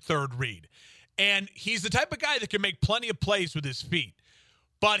second and third read. And he's the type of guy that can make plenty of plays with his feet.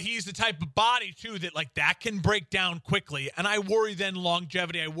 But he's the type of body, too, that that can break down quickly. And I worry then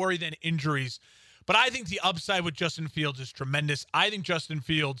longevity. I worry then injuries. But I think the upside with Justin Fields is tremendous. I think Justin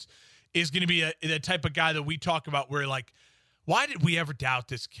Fields is going to be the type of guy that we talk about where, like, why did we ever doubt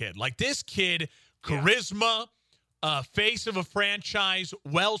this kid? Like, this kid, charisma, face of a franchise,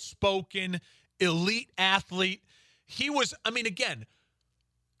 well-spoken, elite athlete. He was, I mean, again,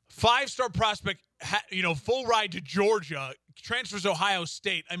 5-star prospect, full ride to Georgia, transfers Ohio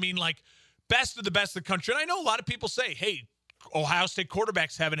State. I mean, like, best of the best of the country. And I know a lot of people say, hey, Ohio State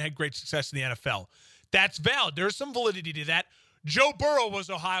quarterbacks haven't had great success in the NFL. That's valid. There's some validity to that. Joe Burrow was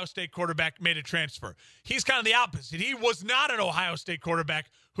Ohio State quarterback, made a transfer. He's kind of the opposite. He was not an Ohio State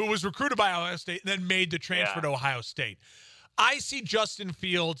quarterback who was recruited by Ohio State and then made the transfer to Ohio State. I see Justin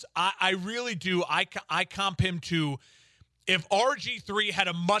Fields. I really do. I comp him to if RG3 had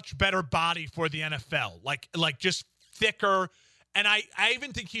a much better body for the NFL, like just thicker. And I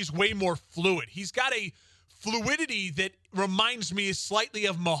even think he's way more fluid. He's got a fluidity that reminds me slightly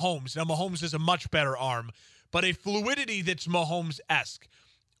of Mahomes. Now, Mahomes has a much better arm, but a fluidity that's Mahomes-esque.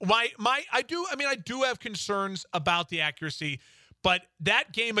 I do have concerns about the accuracy, but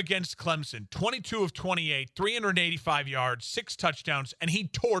that game against Clemson, 22 of 28, 385 yards, 6 touchdowns, and he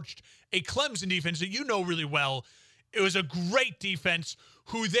torched a Clemson defense that you know really well. It was a great defense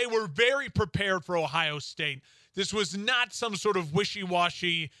who they were very prepared for Ohio State. This was not some sort of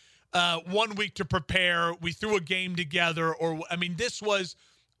wishy-washy 1 week to prepare. We threw a game together, this was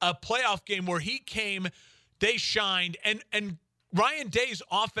a playoff game where he came, they shined, and Ryan Day's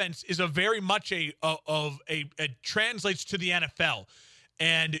offense is a very much a translates to the NFL,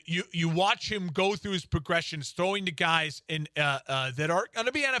 and you watch him go through his progressions, throwing to guys that are going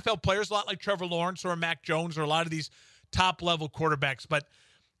to be NFL players, a lot like Trevor Lawrence or Mac Jones or a lot of these top level quarterbacks. But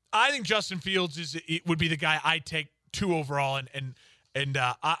I think Justin Fields would be the guy I take 2 overall, and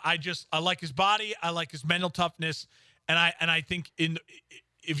I like his body, I like his mental toughness, and I think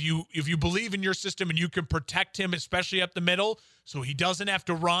if you believe in your system and you can protect him, especially up the middle, so he doesn't have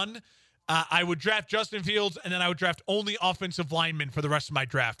to run, I would draft Justin Fields, and then I would draft only offensive linemen for the rest of my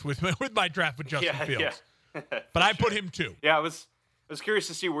draft with my draft with Justin Fields. Yeah. But I put him 2. Yeah, I was curious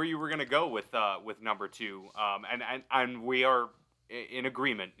to see where you were going to go with number 2, and we are in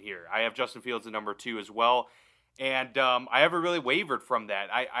agreement here. I have Justin Fields at number 2 as well. And I haven't really wavered from that.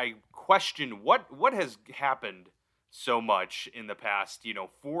 I question what has happened so much in the past,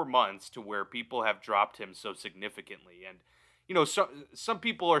 4 months to where people have dropped him so significantly. And, some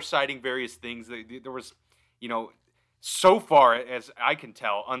people are citing various things. There was, so far as I can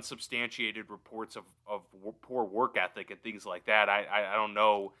tell, unsubstantiated reports of poor work ethic and things like that. I don't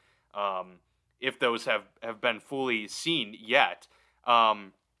know if those have been fully seen yet.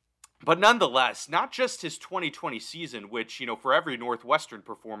 But nonetheless, not just his 2020 season, which, for every Northwestern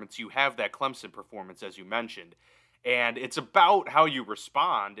performance, you have that Clemson performance, as you mentioned. And it's about how you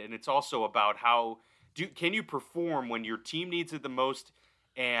respond, and it's also about can you perform when your team needs it the most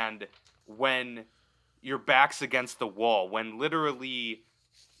and when your back's against the wall, when literally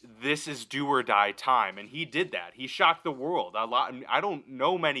this is do or die time. And he did that. He shocked the world a lot. I don't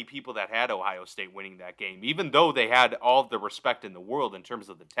know many people that had Ohio State winning that game, even though they had all the respect in the world in terms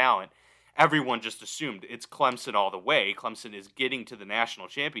of the talent. Everyone just assumed it's Clemson all the way. Clemson is getting to the national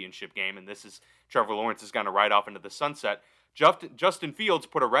championship game, and this is Trevor Lawrence is going to ride off into the sunset. Justin Fields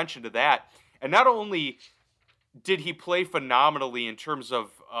put a wrench into that. And not only did he play phenomenally in terms of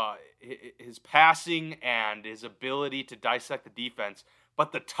his passing and his ability to dissect the defense,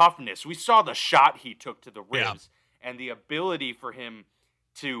 but the toughness. We saw the shot he took to the ribs and the ability for him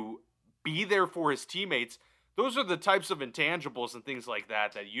to be there for his teammates. Those are the types of intangibles and things like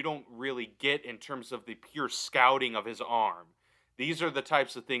that you don't really get in terms of the pure scouting of his arm. These are the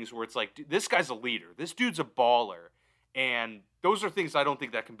types of things where it's like, this guy's a leader. This dude's a baller. And those are things I don't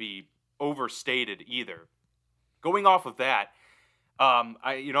think that can be overstated either. Going off of that,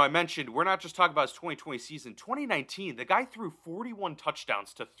 I mentioned we're not just talking about his 2020 season. 2019, the guy threw 41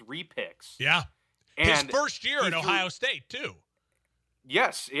 touchdowns to 3 picks. Yeah. And his first year at Ohio State, too.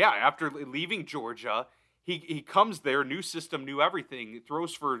 Yes, yeah. After leaving Georgia, he comes there, new system, new everything,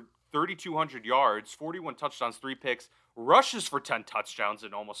 throws for 3,200 yards, 41 touchdowns, 3 picks, rushes for 10 touchdowns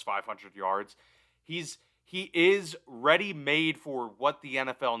and almost 500 yards. He is ready-made for what the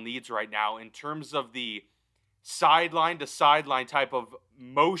NFL needs right now in terms of the sideline to sideline type of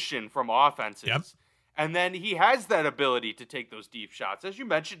motion from offenses. Yep. And then he has that ability to take those deep shots. As you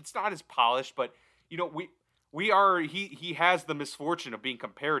mentioned, it's not as polished, but he has the misfortune of being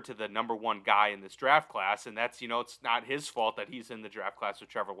compared to the number 1 guy in this draft class, and that's, it's not his fault that he's in the draft class with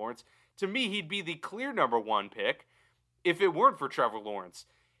Trevor Lawrence. To me, he'd be the clear number 1 pick if it weren't for Trevor Lawrence.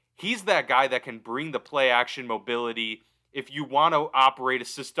 He's that guy that can bring the play action mobility. if you want to operate a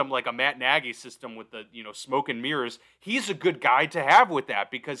system like a Matt Nagy system with the, smoke and mirrors, he's a good guy to have with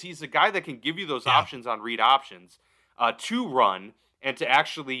that, because he's a guy that can give you those options on read options to run and to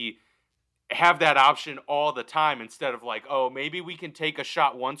actually have that option all the time, instead of like, oh, maybe we can take a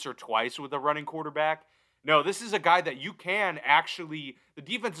shot once or twice with a running quarterback. No, this is a guy that you can actually, the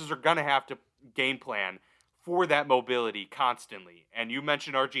defenses are going to have to game plan for that mobility constantly. And you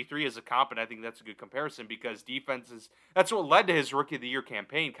mentioned RG3 as a comp, and I think that's a good comparison, because defenses, that's what led to his Rookie of the Year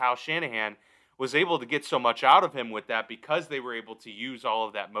campaign. Kyle Shanahan was able to get so much out of him with that, because they were able to use all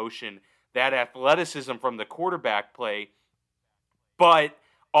of that motion, that athleticism from the quarterback play, but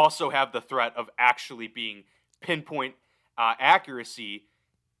also have the threat of actually being pinpoint accuracy,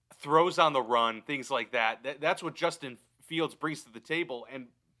 throws on the run, things like that. That's what Justin Fields brings to the table. And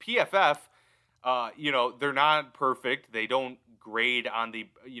PFF, they're not perfect. They don't grade on the,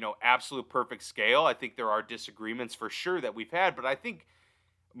 absolute perfect scale. I think there are disagreements for sure that we've had, but I think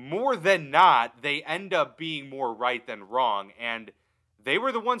more than not, they end up being more right than wrong. And they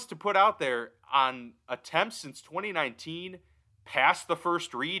were the ones to put out there on attempts since 2019 past the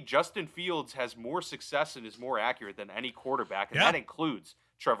first read. Justin Fields has more success and is more accurate than any quarterback, and that includes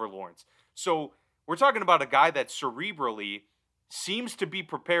Trevor Lawrence. So we're talking about a guy that cerebrally seems to be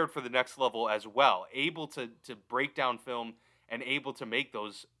prepared for the next level as well, able to break down film and able to make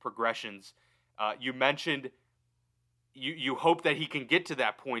those progressions. You mentioned you hope that he can get to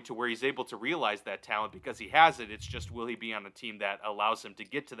that point to where he's able to realize that talent, because he has it. It's just, will he be on a team that allows him to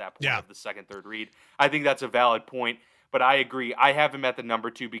get to that point of the second, third read? I think that's a valid point, but I agree. I have him at the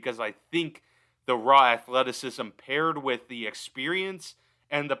number 2 because I think the raw athleticism paired with the experience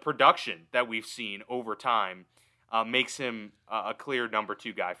and the production that we've seen over time makes him a clear number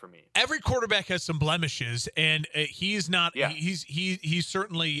 2 guy for me. Every quarterback has some blemishes, and he's not. Yeah. He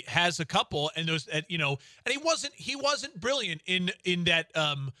certainly has a couple, and those, and he wasn't brilliant in that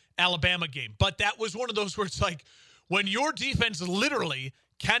Alabama game, but that was one of those where it's like, when your defense literally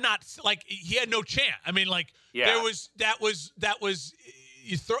cannot, like, he had no chance. I mean, like, that was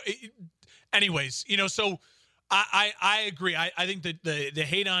you throw. Anyways, so. I agree. I think that the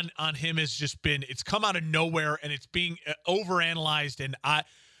hate on him has just been, it's come out of nowhere, and it's being overanalyzed. And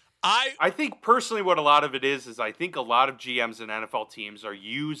I think personally what a lot of it is I think a lot of GMs and NFL teams are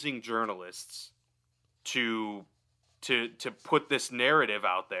using journalists to put this narrative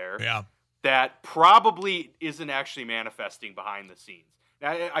out there that probably isn't actually manifesting behind the scenes.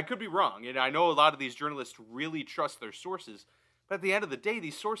 Now, I could be wrong, and I know a lot of these journalists really trust their sources. But at the end of the day,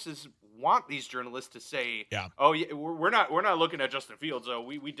 these sources want these journalists to say, "Oh, yeah, we're not looking at Justin Fields. Oh,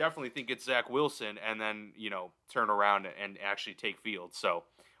 we definitely think it's Zach Wilson," and then turn around and actually take Fields. So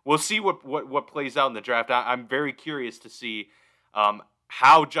we'll see what plays out in the draft. I'm very curious to see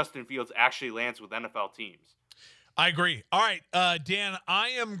how Justin Fields actually lands with NFL teams. I agree. All right, Dan,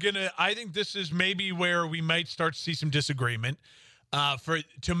 I think this is maybe where we might start to see some disagreement.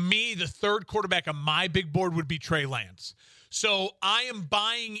 To me, the third quarterback on my big board would be Trey Lance. So I am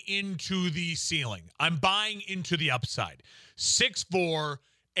buying into the ceiling. I'm buying into the upside. 6'4",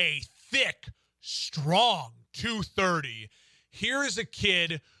 a thick, strong 230. Here is a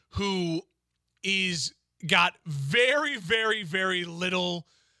kid who is got very, very, very little,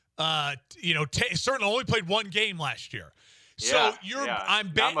 certainly only played one game last year. So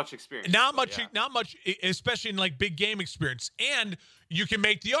not much experience. Not much, especially in like big game experience. And you can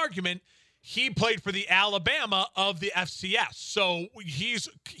make the argument, he played for the Alabama of the FCS. So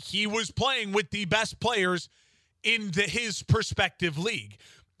he was playing with the best players in his respective league.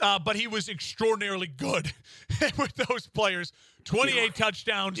 But he was extraordinarily good with those players. 28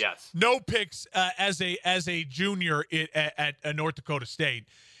 touchdowns, no picks as a junior at North Dakota State.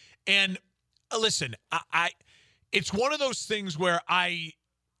 And listen, it's one of those things where I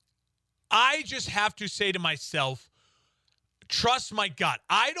just have to say to myself, trust my gut.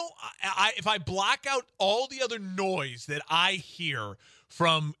 If I block out all the other noise that I hear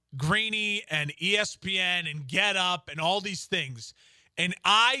from Greeny and ESPN and Get Up and all these things, and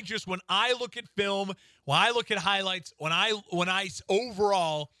when I look at film, when I look at highlights, when I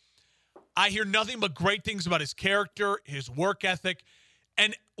overall, I hear nothing but great things about his character, his work ethic.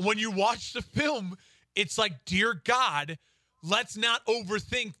 And when you watch the film, it's like, dear God, let's not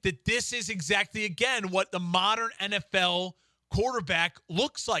overthink that this is exactly, again, what the modern NFL quarterback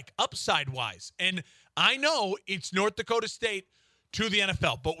looks like upside-wise. And I know it's North Dakota State to the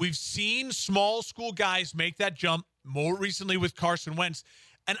NFL, but we've seen small school guys make that jump, more recently with Carson Wentz.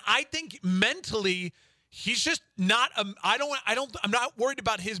 And I think mentally, he's just not I'm not worried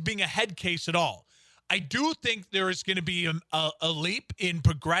about his being a head case at all. I do think there is going to be a leap in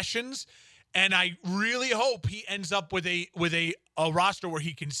progressions And I really hope he ends up with a roster where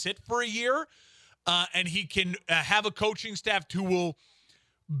he can sit for a year, and he can have a coaching staff who will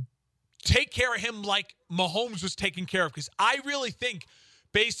take care of him like Mahomes was taken care of. Because I really think,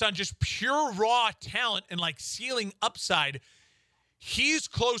 based on just pure raw talent and like ceiling upside, he's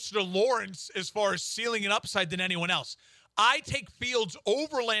closer to Lawrence as far as ceiling and upside than anyone else. I take Fields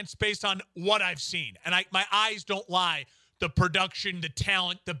over Lance based on what I've seen. And my eyes don't lie. The production, the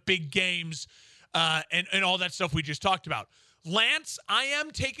talent, the big games, and all that stuff we just talked about. Lance, I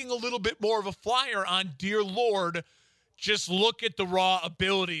am taking a little bit more of a flyer on, dear Lord. Just look at the raw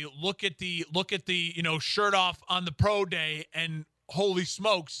ability. Look at the shirt off on the pro day, and holy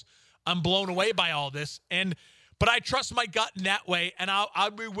smokes, I'm blown away by all this. But I trust my gut in that way, and I'll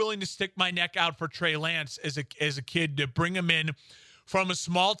be willing to stick my neck out for Trey Lance as a kid, to bring him in from a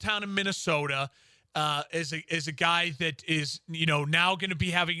small town in Minnesota, as a guy that is now going to be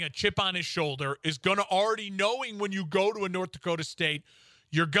having a chip on his shoulder, is going to already knowing when you go to a North Dakota State,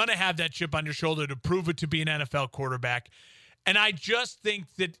 you're going to have that chip on your shoulder to prove it to be an NFL quarterback. And I just think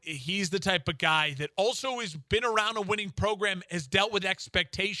that he's the type of guy that also has been around a winning program, has dealt with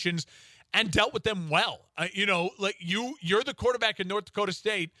expectations, and dealt with them well. You're the quarterback in North Dakota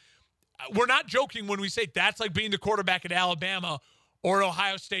State. We're not joking when we say that's like being the quarterback at Alabama or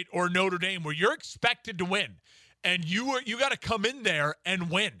Ohio State or Notre Dame, where you're expected to win, and you got to come in there and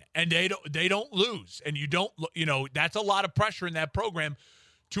win, and they don't lose, and you don't. That's a lot of pressure in that program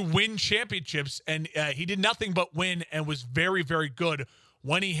to win championships, and he did nothing but win, and was very, very good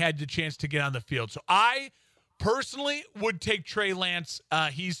when he had the chance to get on the field. So I personally would take Trey Lance.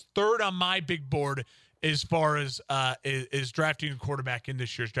 He's third on my big board as far as is drafting a quarterback in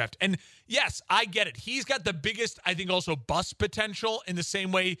this year's draft. And yes, I get it. He's got the biggest, I think, also bust potential in the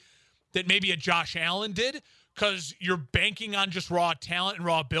same way that maybe a Josh Allen did, because you're banking on just raw talent and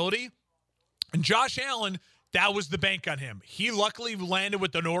raw ability. And Josh Allen, that was the bank on him. He luckily landed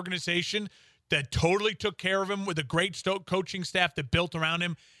with an organization that totally took care of him, with a great coaching staff that built around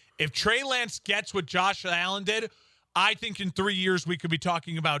him. If Trey Lance gets what Josh Allen did, I think in 3 years we could be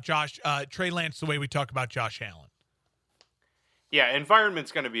talking about Trey Lance the way we talk about Josh Allen. Yeah,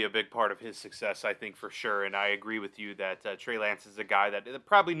 environment's going to be a big part of his success, I think, for sure. And I agree with you that Trey Lance is a guy that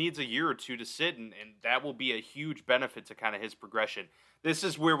probably needs a year or two to sit, and that will be a huge benefit to kind of his progression. This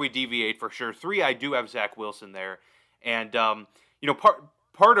is where we deviate for sure. 3, I do have Zach Wilson there. And,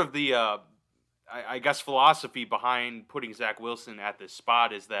 part of the, I guess, philosophy behind putting Zach Wilson at this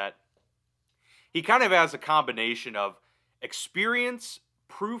spot is that he kind of has a combination of experience,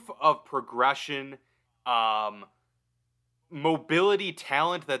 proof of progression, mobility,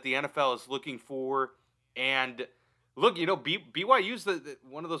 talent that the NFL is looking for. And look, BYU's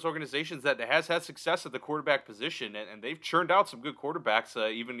one of those organizations that has had success at the quarterback position, and they've churned out some good quarterbacks,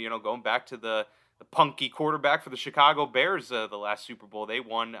 even, going back to the punky quarterback for the Chicago Bears, the last Super Bowl they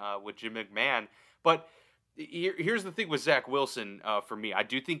won with Jim McMahon. But here's the thing with Zach Wilson for me. I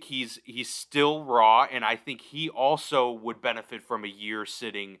do think he's still raw, and I think he also would benefit from a year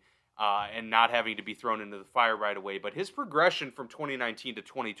sitting and not having to be thrown into the fire right away. But his progression from 2019 to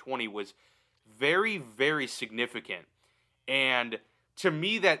 2020 was very, very significant. And to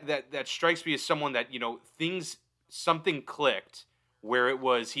me, that strikes me as someone that, something clicked, where it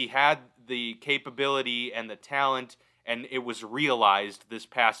was he had the capability and the talent, and it was realized this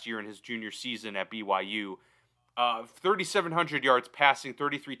past year in his junior season at BYU. 3,700 yards passing,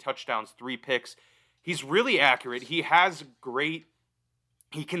 33 touchdowns, 3 picks. He's really accurate. He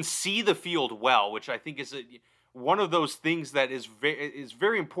can see the field well, which I think is one of those things that is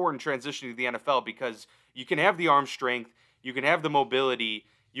very important transitioning to the NFL, because you can have the arm strength, you can have the mobility,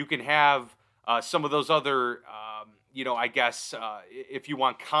 you can have some of those other, if you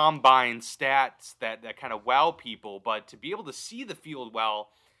want combine stats that kind of wow people, but to be able to see the field well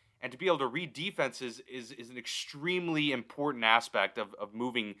and to be able to read defenses is an extremely important aspect of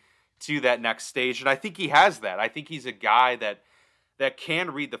moving to that next stage. And I think he has that. I think he's a guy that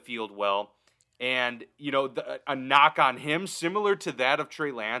can read the field well. And, a knock on him, similar to that of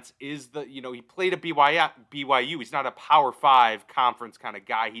Trey Lance, is he played at BYU. He's not a Power 5 conference kind of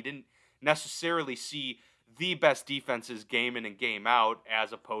guy. He didn't necessarily see the best defenses game in and game out,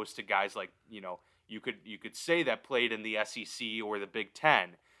 as opposed to guys like, you could say that played in the SEC or the Big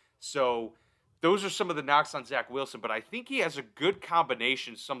Ten. So those are some of the knocks on Zach Wilson, but I think he has a good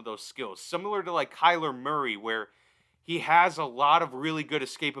combination of some of those skills, similar to like Kyler Murray, where he has a lot of really good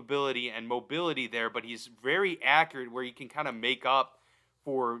escapability and mobility there, but he's very accurate, where he can kind of make up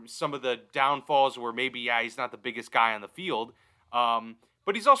for some of the downfalls where maybe, he's not the biggest guy on the field.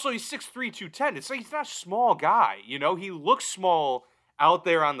 But he's 6'3", 210. It's like he's not a small guy. He looks small out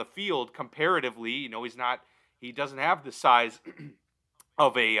there on the field comparatively. You know, he doesn't have the size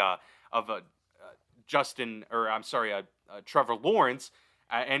of a Trevor Lawrence,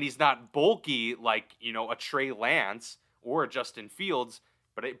 and he's not bulky like, you know, a Trey Lance or a Justin Fields,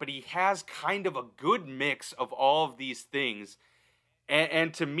 but he has kind of a good mix of all of these things.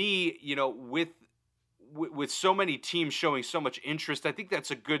 And to me, you know, with so many teams showing so much interest, I think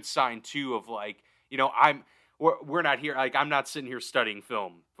that's a good sign too of, like, you know, we're not here, like, I'm not sitting here studying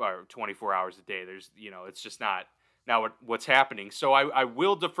film for 24 hours a day. There's, you know, it's just not now what's happening. So I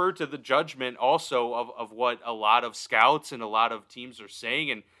will defer to the judgment also of what a lot of scouts and a lot of teams are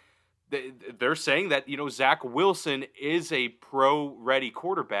saying. And they're saying that, you know, Zach Wilson is a pro-ready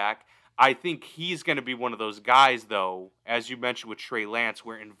quarterback. I think he's going to be one of those guys, though, as you mentioned with Trey Lance,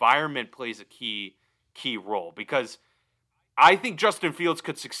 where environment plays a key role. Because I think Justin Fields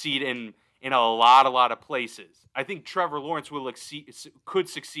could succeed in a lot of places. I think Trevor Lawrence could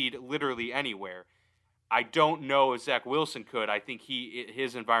succeed literally anywhere. I don't know if Zach Wilson could. I think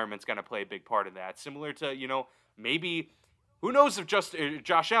his environment's going to play a big part in that. Similar to, you know, maybe, who knows if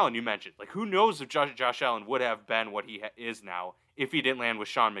Josh Allen, you mentioned. Like, who knows if Josh Allen would have been what he is now if he didn't land with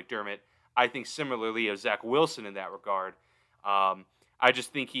Sean McDermott. I think similarly of Zach Wilson in that regard. I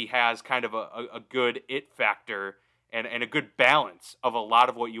just think he has kind of a good it factor and a good balance of a lot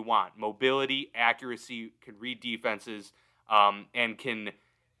of what you want. Mobility, accuracy, can read defenses, and can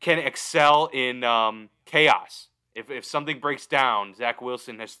excel in chaos. If something breaks down, Zach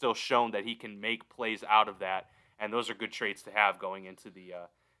Wilson has still shown that he can make plays out of that, and those are good traits to have going into the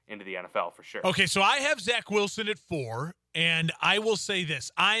NFL for sure. Okay, so I have Zach Wilson at 4, and I will say this: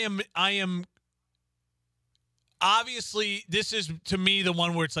 I am obviously, this is to me the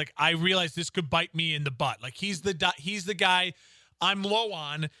one where it's like I realize this could bite me in the butt. Like, he's the guy I'm low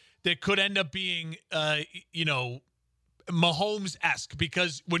on that could end up being you know, Mahomes-esque,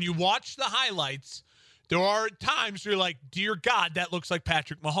 because when you watch the highlights, there are times where you're like, dear God, that looks like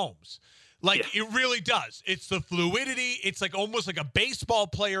Patrick Mahomes. Like, yeah. It really does. It's the fluidity. It's like almost like a baseball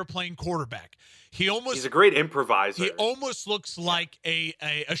player playing quarterback. He's a great improviser. He almost looks like a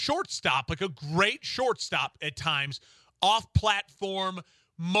shortstop, like a great shortstop at times, off platform,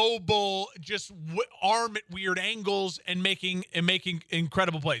 mobile, just arm at weird angles and making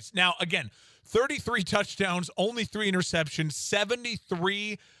incredible plays. Now, again, 33 touchdowns, only 3 interceptions,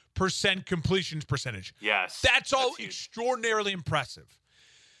 73% completions percentage. Yes. That's all extraordinarily impressive.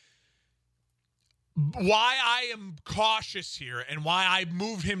 Why I am cautious here and why I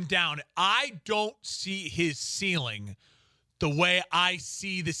move him down, I don't see his ceiling the way I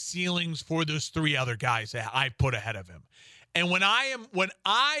see the ceilings for those 3 other guys that I put ahead of him. And when I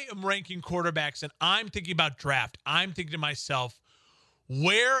am ranking quarterbacks and I'm thinking about draft, I'm thinking to myself,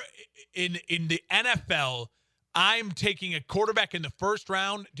 where in the NFL I'm taking a quarterback in the first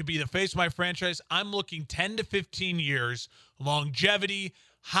round to be the face of my franchise. I'm looking 10 to 15 years, longevity,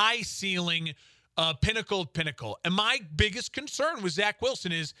 high ceiling, pinnacle. And my biggest concern with Zach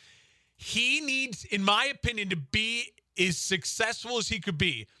Wilson is he needs, in my opinion, to be as successful as he could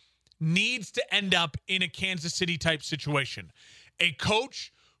be, needs to end up in a Kansas City type situation. A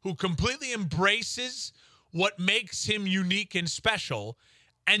coach who completely embraces what makes him unique and special.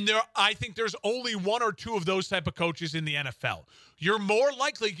 And I think there's only 1 or 2 of those type of coaches in the NFL. You're more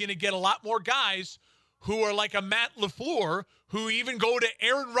likely going to get a lot more guys who are like a Matt LaFleur, who even go to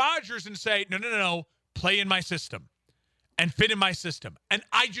Aaron Rodgers and say, no, play in my system and fit in my system. And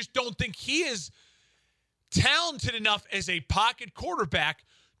I just don't think he is talented enough as a pocket quarterback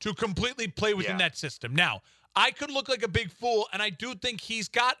to completely play within that system. Now, I could look like a big fool, and I do think he's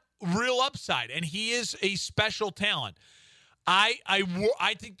got real upside, and he is a special talent. I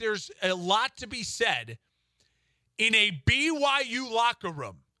think there's a lot to be said in a BYU locker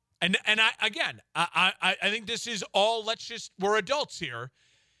room. And I think this is all, we're adults here.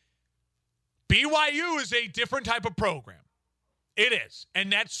 BYU is a different type of program. It is.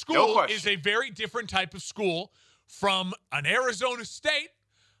 And that school is a very different type of school from an Arizona State,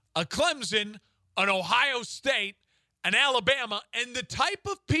 a Clemson, an Ohio State, an Alabama, and the type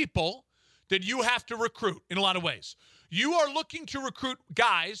of people that you have to recruit in a lot of ways. You are looking to recruit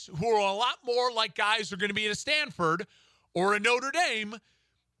guys who are a lot more like guys who are going to be at a Stanford or a Notre Dame,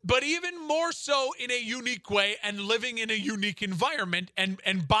 but even more so in a unique way and living in a unique environment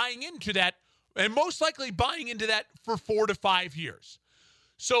and buying into that, and most likely buying into that for 4 to 5 years.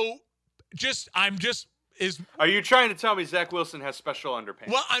 So are you trying to tell me Zach Wilson has special underpants?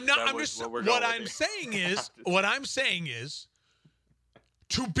 Well, I'm not. What I'm saying is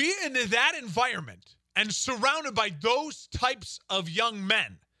to be in that environment and surrounded by those types of young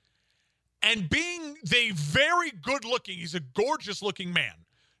men And being the very good-looking, he's a gorgeous-looking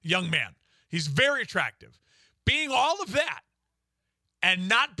young man. He's very attractive. Being all of that and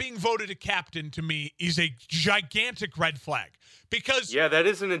not being voted a captain, to me, is a gigantic red flag. Because that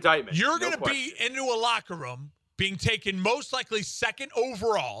is an indictment. You're going to be into a locker room being taken most likely second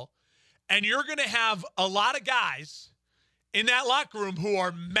overall, and you're going to have a lot of guys in that locker room who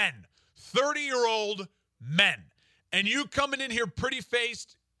are men, 30-year-old men. And you coming in here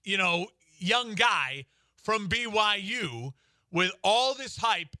pretty-faced, young guy from BYU with all this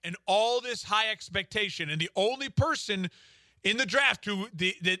hype and all this high expectation, and the only person in the draft who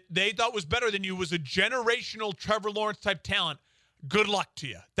that they thought was better than you was a generational Trevor Lawrence type talent. Good luck to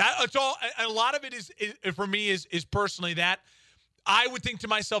you. That's all. A lot of it is for me is personally that I would think to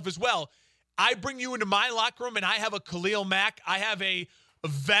myself as well. I bring you into my locker room and I have a Khalil Mack. I have a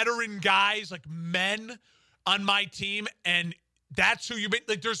veteran guys like men on my team, and that's who you make.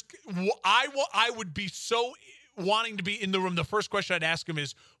 Like I would be so wanting to be in the room. The first question I'd ask him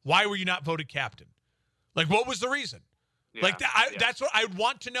is, why were you not voted captain? Like, what was the reason? Yeah, that's what I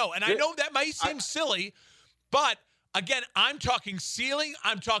want to know. And I know that might seem silly, but again, I'm talking ceiling.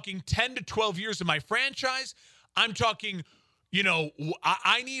 I'm talking 10 to 12 years of my franchise. I'm talking,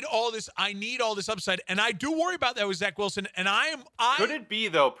 I need all this. I need all this upside. And I do worry about that with Zach Wilson. And could it be,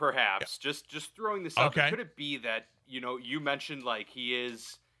 though, perhaps, just throwing this out, okay. Could it be that, you mentioned like he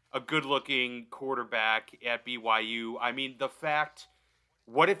is a good-looking quarterback at BYU. I mean,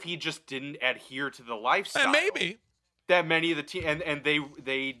 what if he just didn't adhere to the lifestyle? And maybe. That many of the team and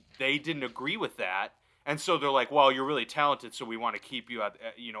they didn't agree with that, and so they're like, well, you're really talented, so we want to keep you at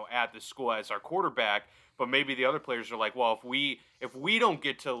the school as our quarterback. But maybe the other players are like, well, if we don't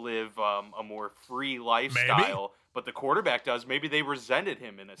get to live a more free lifestyle, but the quarterback does, maybe they resented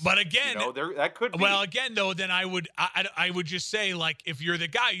him in a sense. But again, that could be. Well, again, though, then I would just say, like, if you're the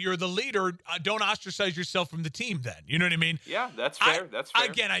guy, you're the leader, don't ostracize yourself from the team then. You know what I mean? Yeah, that's fair. That's fair.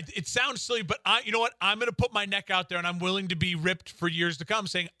 Again, it sounds silly, but you know what? I'm going to put my neck out there, and I'm willing to be ripped for years to come,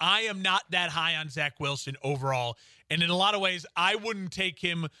 saying I am not that high on Zach Wilson overall. And in a lot of ways, I wouldn't take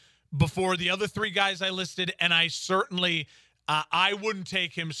him before the other three guys I listed, and I certainly I wouldn't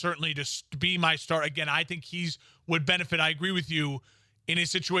take him certainly to be my start. Again, I think would benefit. I agree with you in a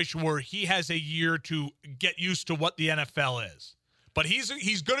situation where he has a year to get used to what the NFL is. But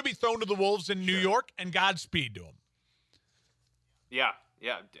he's going to be thrown to the wolves in New York, and Godspeed to him. Yeah,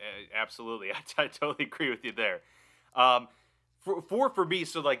 absolutely. I totally agree with you there. For me,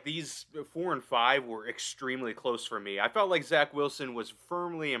 so like these 4 and 5 were extremely close for me. I felt like Zach Wilson was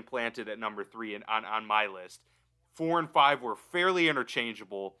firmly implanted at number 3 on my list. 4 and 5 were fairly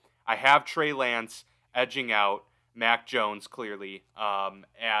interchangeable. I have Trey Lance edging out Mac Jones clearly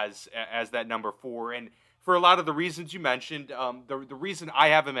as that number 4, and for a lot of the reasons you mentioned, the reason I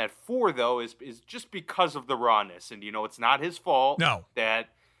have him at 4 though is just because of the rawness, and it's not his fault. No. That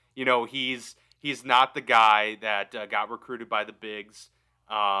he's not the guy that got recruited by the bigs,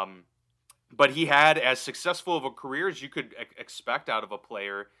 but he had as successful of a career as you could expect out of a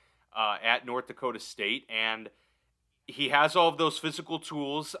player at North Dakota State, and he has all of those physical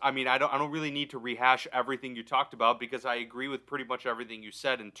tools. I mean, I don't really need to rehash everything you talked about because I agree with pretty much everything you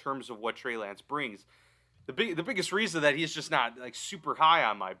said in terms of what Trey Lance brings. The biggest reason that he's just not like super high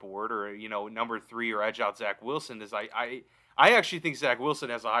on my board or number 3 or edge out Zach Wilson is I actually think Zach Wilson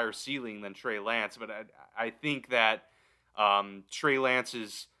has a higher ceiling than Trey Lance, but I think that Trey Lance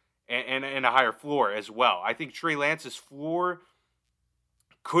is and a higher floor as well. I think Trey Lance's floor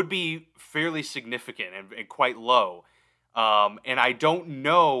could be fairly significant and quite low. And I don't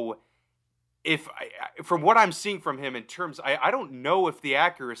know if, from what I'm seeing from him in terms, I don't know if the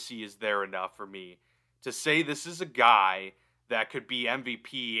accuracy is there enough for me to say this is a guy that could be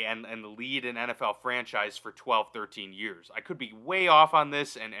MVP and lead an NFL franchise for 12, 13 years. I could be way off on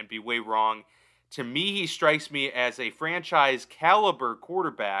this and be way wrong. To me, he strikes me as a franchise caliber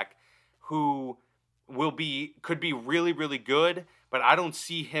quarterback who could be really, really good, but I don't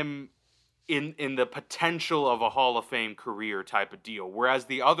see him in the potential of a Hall of Fame career type of deal. Whereas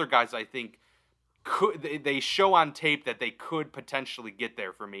the other guys, I think, they show on tape that they could potentially get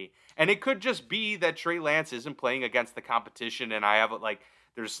there for me. And it could just be that Trey Lance isn't playing against the competition, and I have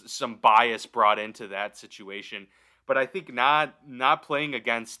there's some bias brought into that situation. But I think not playing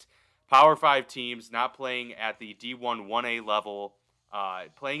against Power 5 teams, not playing at the D1 1A level,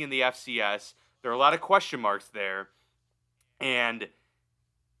 playing in the FCS, there are a lot of question marks there. And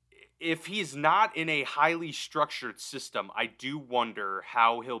if he's not in a highly structured system, I do wonder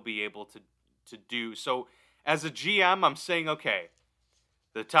how he'll be able to do. So as a GM, I'm saying, okay,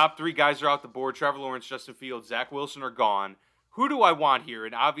 the top 3 guys are out the board. Trevor Lawrence, Justin Fields, Zach Wilson are gone. who do I want here?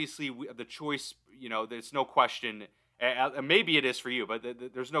 And obviously the choice, there's no question. Maybe it is for you, but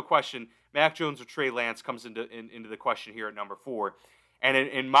there's no question. Mac Jones or Trey Lance comes into the question here at number 4. And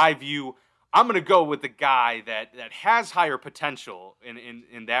in my view, I'm going to go with the guy that has higher potential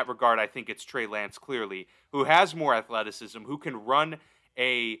in that regard. I think it's Trey Lance, clearly, who has more athleticism, who can run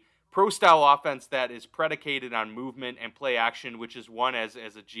a pro-style offense that is predicated on movement and play action, which is one as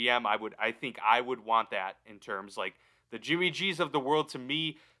a GM, I think I would want that in terms like the Jimmy G's of the world. To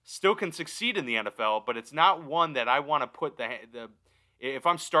me, still can succeed in the NFL, but it's not one that I want to put if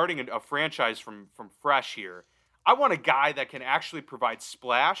I'm starting a franchise from fresh here, I want a guy that can actually provide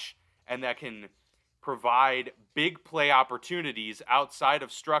splash and that can provide big play opportunities outside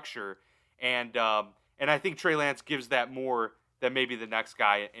of structure. And I think Trey Lance gives that more than maybe the next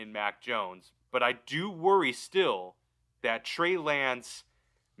guy in Mac Jones. But I do worry still that Trey Lance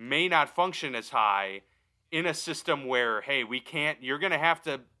may not function as high in a system where, hey, you're going to have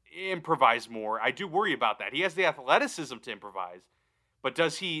to improvise more. I do worry about that. He has the athleticism to improvise, but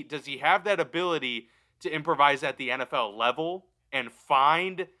does he have that ability to improvise at the NFL level and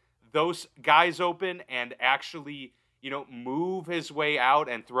find those guys open and actually, move his way out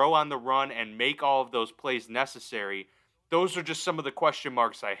and throw on the run and make all of those plays necessary? Those are just some of the question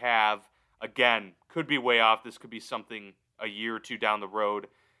marks I have. Again, could be way off. This could be something a year or two down the road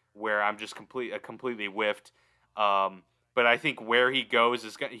where I'm just completely whiffed. But I think where he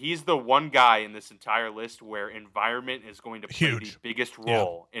goes he's the one guy in this entire list where environment is going to play the biggest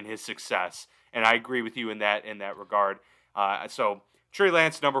role in his success. And I agree with you in that regard. So Trey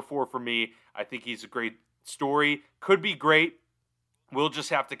Lance, number 4 for me. I think he's a great story. Could be great. We'll just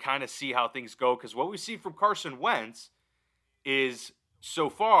have to kind of see how things go, because what we see from Carson Wentz is so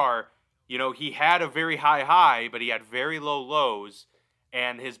far, he had a very high, but he had very low lows.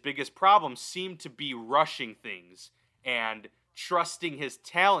 And his biggest problem seemed to be rushing things and trusting his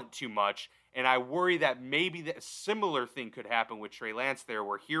talent too much. And I worry that maybe a similar thing could happen with Trey Lance there,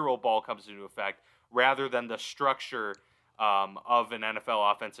 where hero ball comes into effect rather than the structure of an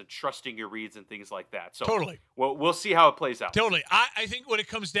NFL offense and trusting your reads and things like that. So totally. We'll see how it plays out. Totally. I think what it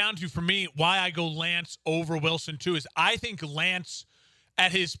comes down to for me, why I go Lance over Wilson too, is I think Lance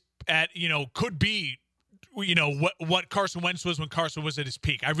could be, what Carson Wentz was when Carson was at his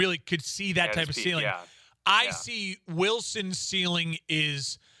peak. I really could see that type of ceiling. Yeah. I see Wilson's ceiling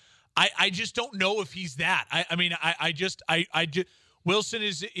is, I just don't know if he's that. Wilson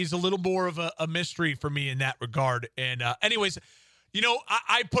is a little more of a mystery for me in that regard. And anyways,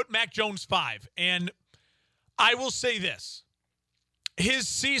 I put Mac Jones 5, and I will say this. His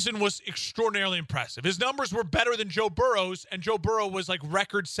season was extraordinarily impressive. His numbers were better than Joe Burrow's, and Joe Burrow was like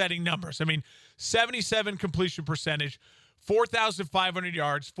record-setting numbers. 77 completion percentage, 4,500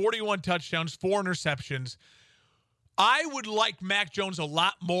 yards, 41 touchdowns, 4 interceptions. I would like Mac Jones a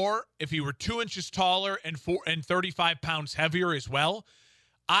lot more if he were 2 inches taller and 35 pounds heavier as well.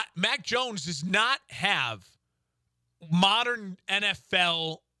 Mac Jones does not have modern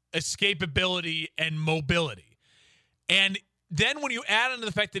NFL escapability and mobility. And then when you add on to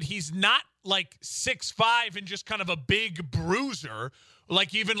the fact that he's not like 6'5" and just kind of a big bruiser,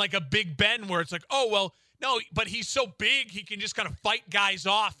 like even like a Big Ben where it's like, oh, well, no, but he's so big he can just kind of fight guys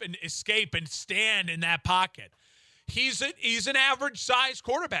off and escape and stand in that pocket. He's an average size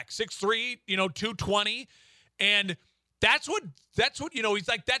quarterback, 6'3", 220. And that's what, he's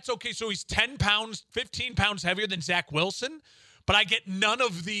like, that's okay. So he's 10 pounds, 15 pounds heavier than Zach Wilson, but I get none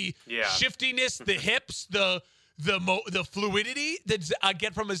of the shiftiness, the hips, the fluidity that I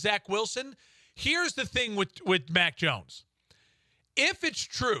get from a Zach Wilson. Here's the thing with Mac Jones. If it's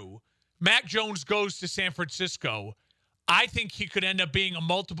true, Mac Jones goes to San Francisco, I think he could end up being a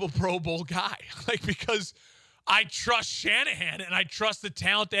multiple Pro Bowl guy. Because I trust Shanahan and I trust the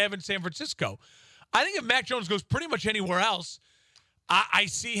talent they have in San Francisco. I think if Mac Jones goes pretty much anywhere else, I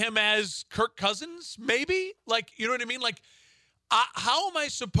see him as Kirk Cousins, maybe. You know what I mean? How am I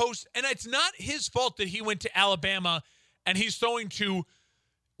supposed – and it's not his fault that he went to Alabama and he's throwing to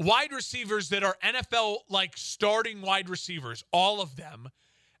wide receivers that are NFL, starting wide receivers, all of them,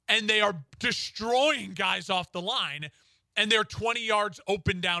 and they are destroying guys off the line, and they're 20 yards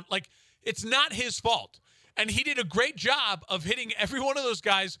open down. It's not his fault. And he did a great job of hitting every one of those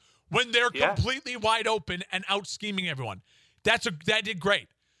guys when they're completely wide open and out-scheming everyone. That did great.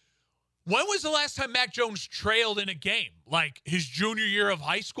 When was the last time Mac Jones trailed in a game? His junior year of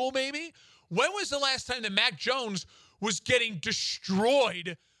high school, maybe? When was the last time that Mac Jones was getting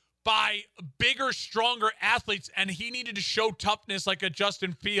destroyed by bigger, stronger athletes and he needed to show toughness like a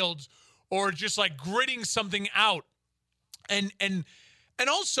Justin Fields or just gritting something out? And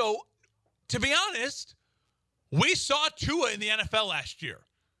also, to be honest, We saw Tua in the NFL last year.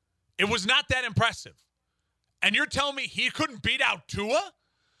 It was not that impressive. And you're telling me he couldn't beat out Tua?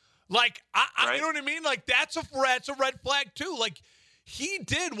 Like, right. You know what I mean? Like, that's a red flag, too. Like, he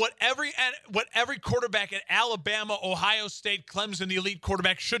did what every quarterback at Alabama, Ohio State, Clemson, the elite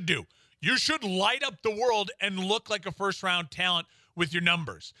quarterback should do. You should light up the world and look like a first-round talent with your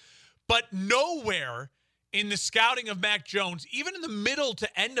numbers. But nowhere in the scouting of Mac Jones, even in the middle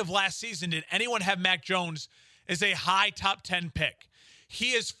to end of last season, did anyone have Mac Jones as a high top 10 pick.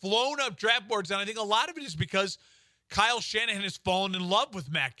 He has flown up draft boards, and I think a lot of it is because Kyle Shanahan has fallen in love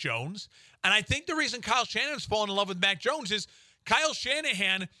with Mac Jones. And I think the reason Kyle Shanahan has fallen in love with Mac Jones is Kyle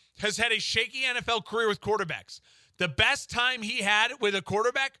Shanahan has had a shaky NFL career with quarterbacks. The best time he had with a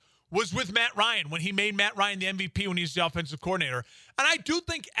quarterback was with Matt Ryan when he made Matt Ryan the MVP when he was the offensive coordinator. And I do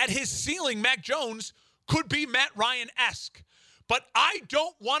think at his ceiling, Mac Jones could be Matt Ryan-esque. But I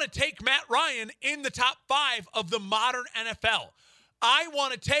don't want to take Matt Ryan in the top 5 of the modern NFL. I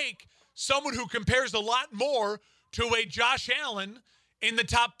want to take someone who compares a lot more to a Josh Allen in the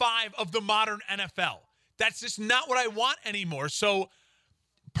top 5 of the modern NFL. That's just not what I want anymore. So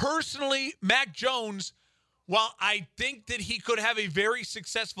personally, Mac Jones, while I think that he could have a very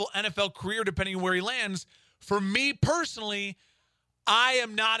successful NFL career depending on where he lands, for me personally, I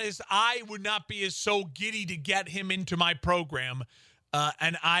would not be as so giddy to get him into my program.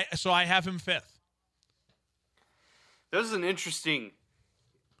 So I have him 5th. This is an interesting,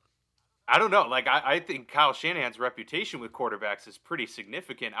 I don't know. Like, I think Kyle Shanahan's reputation with quarterbacks is pretty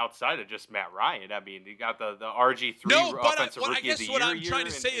significant outside of just Matt Ryan. I mean, you got the RG3 offensive rookie of the year. What I'm trying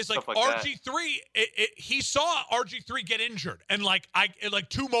to say is, like RG3, he saw RG3 get injured, and like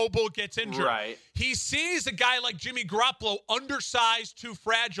too mobile, gets injured. Right. He sees a guy like Jimmy Garoppolo, undersized, too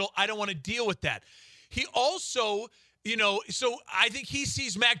fragile. I don't want to deal with that. He also, so I think he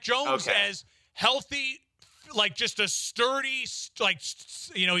sees Mac Jones as healthy, like just a sturdy,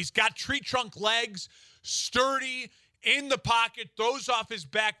 he's got tree trunk legs, sturdy, in the pocket, throws off his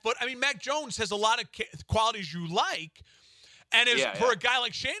back foot. I mean, Mac Jones has a lot of qualities you like. And for a guy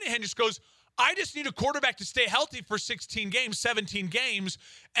like Shanahan, just goes, I just need a quarterback to stay healthy for 16 games, 17 games,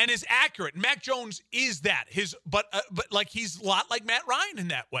 and is accurate. Mac Jones is that. But he's a lot like Matt Ryan in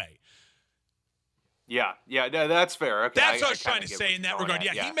that way. Yeah, that's fair. Okay, that's what I was trying to say in that regard.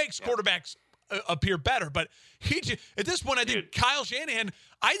 Yeah, he makes quarterbacks appear better, but at this point, I think Kyle Shanahan,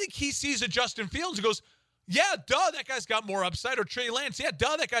 I think he sees a Justin Fields and goes, yeah, that guy's got more upside, or Trey Lance,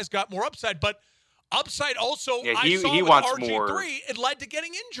 that guy's got more upside, but upside also, I saw with RG3, more. It led to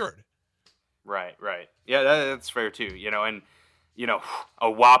getting injured. Right. Yeah, that's fair too, and a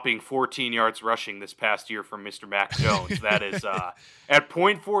whopping 14 yards rushing this past year from Mr. Mac Jones. That is at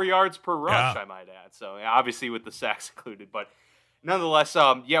 0.4 yards per rush, I might add. So obviously with the sacks included, but nonetheless,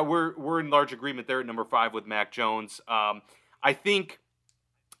 we're in large agreement there at number 5 with Mac Jones. I think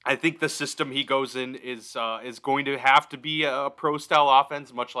the system he goes in is going to have to be a pro-style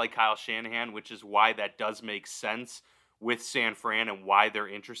offense, much like Kyle Shanahan, which is why that does make sense with San Fran and why they're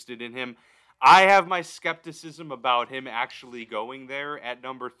interested in him. I have my skepticism about him actually going there at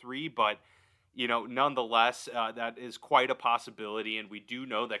number 3, but nonetheless, that is quite a possibility, and we do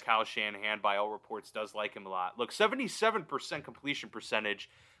know that Kyle Shanahan, by all reports, does like him a lot. Look, 77% completion percentage.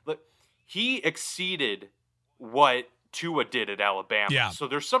 Look, he exceeded what Tua did at Alabama. Yeah. So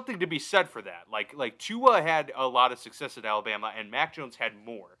there's something to be said for that. Like Tua had a lot of success at Alabama, and Mac Jones had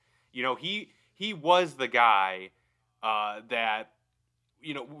more. He was the guy that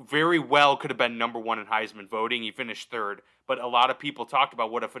very well could have been number 1 in Heisman voting. He finished 3rd, but a lot of people talked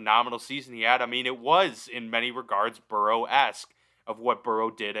about what a phenomenal season he had. I mean, it was in many regards Burrow-esque of what Burrow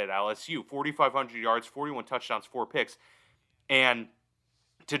did at LSU. 4,500 yards, 41 touchdowns, 4 picks. And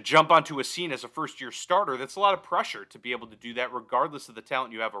to jump onto a scene as a first-year starter, that's a lot of pressure to be able to do that regardless of the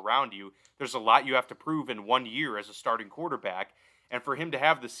talent you have around you. There's a lot you have to prove in 1 year as a starting quarterback. And for him to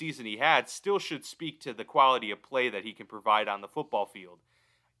have the season he had still should speak to the quality of play that he can provide on the football field.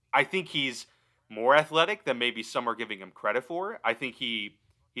 I think he's more athletic than maybe some are giving him credit for. I think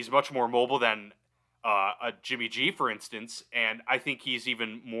he's much more mobile than a Jimmy G, for instance, and I think he's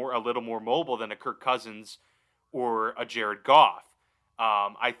even a little more mobile than a Kirk Cousins or a Jared Goff.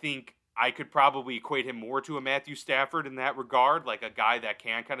 I think I could probably equate him more to a Matthew Stafford in that regard, like a guy that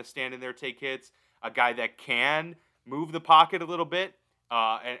can kind of stand in there, take hits, a guy that can move the pocket a little bit.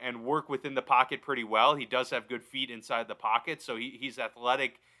 And work within the pocket pretty well. He does have good feet inside the pocket, so he's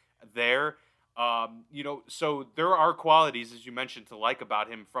athletic there. So there are qualities, as you mentioned, to like about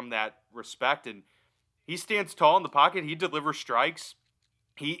him from that respect. And he stands tall in the pocket. He delivers strikes.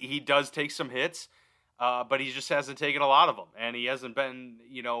 He does take some hits. but he just hasn't taken a lot of them, and he hasn't been,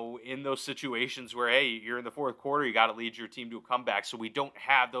 in those situations where, hey, you're in the fourth quarter, you got to lead your team to a comeback. So we don't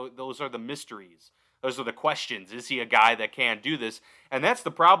have those are the mysteries. Those are the questions. Is he a guy that can do this? And that's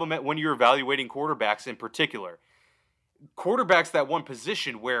the problem when you're evaluating quarterbacks in particular. Quarterbacks, that one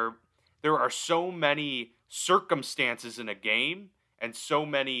position where there are so many circumstances in a game and so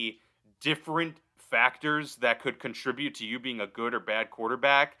many different factors that could contribute to you being a good or bad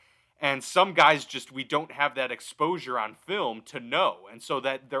quarterback. And some guys we don't have that exposure on film to know. And so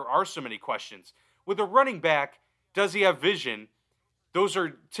that there are so many questions. With a running back, does he have vision? Those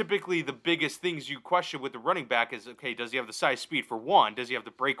are typically the biggest things you question with the running back is, okay, does he have the size, speed for one? Does he have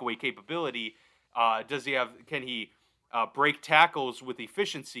the breakaway capability? Can he break tackles with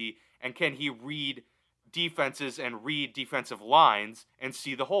efficiency? And can he read defenses and read defensive lines and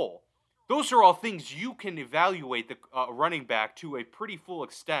see the hole? Those are all things you can evaluate the running back to a pretty full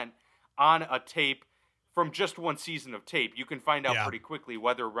extent on a tape from just one season of tape. You can find out pretty quickly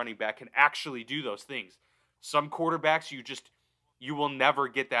whether a running back can actually do those things. Some quarterbacks, you will never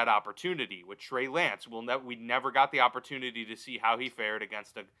get that opportunity. With Trey Lance, we never got the opportunity to see how he fared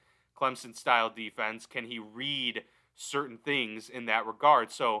against a Clemson-style defense. Can he read certain things in that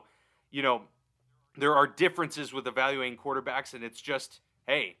regard? So, there are differences with evaluating quarterbacks, and it's just,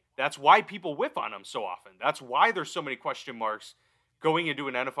 hey, that's why people whiff on them so often. That's why there's so many question marks going into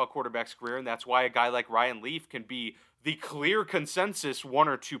an NFL quarterback's career, and that's why a guy like Ryan Leaf can be the clear consensus 1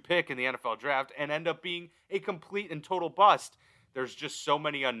 or 2 pick in the NFL draft and end up being a complete and total bust. There's just so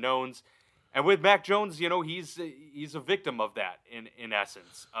many unknowns. And with Mac Jones, he's a victim of that in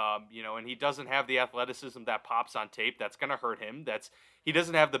essence. And he doesn't have the athleticism that pops on tape. That's going to hurt him. He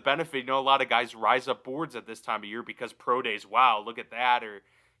doesn't have the benefit. A lot of guys rise up boards at this time of year because pro days, wow, look at that. Or,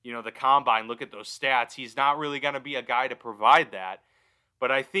 the combine, look at those stats. He's not really going to be a guy to provide that.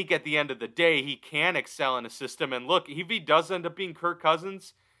 But I think at the end of the day, he can excel in a system. And look, if he does end up being Kirk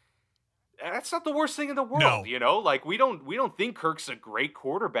Cousins, that's not the worst thing in the world. No. Like we don't think Kirk's a great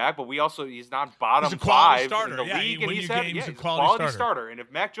quarterback, but he's not bottom he's a quality 5 starter. in the league. And he's a a quality starter. And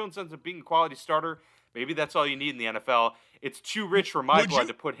if Mac Jones ends up being a quality starter, maybe that's all you need in the NFL. It's too rich for my blood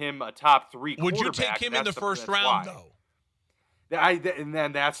to put him a top 3 quarterback. Would you take him in the first round, though? And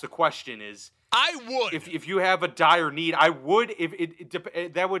then that's the question is, I would. If you have a dire need, I would.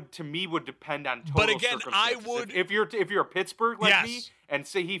 That would to me would depend on total. But again, I circumstances. would. If you're a Pittsburgh like me, and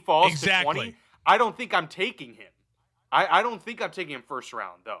say he falls to 20, I don't think I'm taking him. I don't think I'm taking him first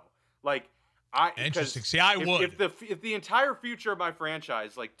round though. Interesting. See, I would. If the entire future of my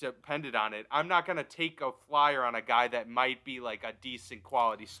franchise depended on it, I'm not gonna take a flyer on a guy that might be like a decent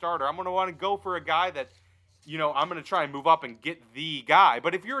quality starter. I'm gonna want to go for a guy that. I'm going to try and move up and get the guy.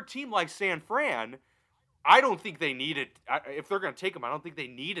 But if you're a team like San Fran, I don't think they needed. If they're going to take him, I don't think they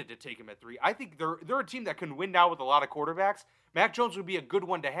needed to take him at 3. I think they're a team that can win now with a lot of quarterbacks. Mac Jones would be a good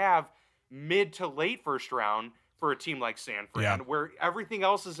one to have mid to late first round for a team like San Fran, where everything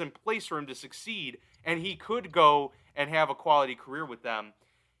else is in place for him to succeed, and he could go and have a quality career with them.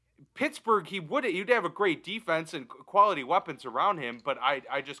 Pittsburgh, he'd have a great defense and quality weapons around him, but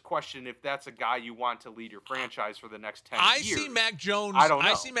I just question if that's a guy you want to lead your franchise for the next 10 years. I see Mac Jones. I don't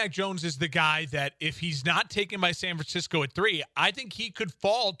know. I see Mac Jones as the guy that if he's not taken by San Francisco at 3, I think he could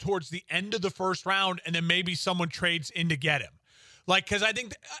fall towards the end of the first round, and then maybe someone trades in to get him. Because I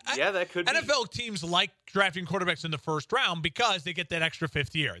think that could NFL teams like drafting quarterbacks in the first round because they get that extra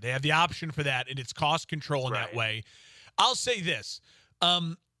 5th year. They have the option for that, and it's cost control in that way. I'll say this.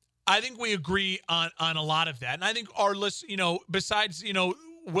 I think we agree on a lot of that. And I think our list, besides,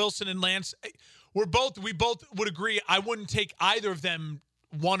 Wilson and Lance, we both would agree I wouldn't take either of them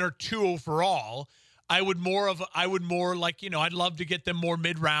 1 or 2 overall. I'd love to get them more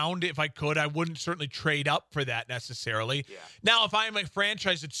mid-round if I could. I wouldn't certainly trade up for that necessarily. Yeah. Now, if I'm a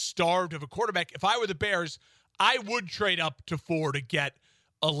franchise that's starved of a quarterback, if I were the Bears, I would trade up to 4 to get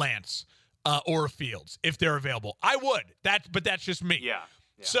a Lance or a Fields if they're available. I would. But that's just me. Yeah.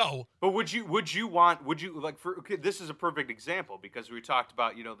 Yeah. So, but this is a perfect example because we talked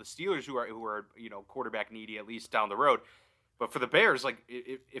about, the Steelers who are, quarterback needy at least down the road. But for the Bears,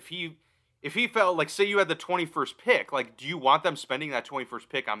 if he fell, say you had the 21st pick, do you want them spending that 21st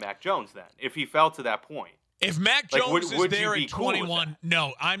pick on Mac Jones then? If he fell to that point. If Mac Jones is there at 21,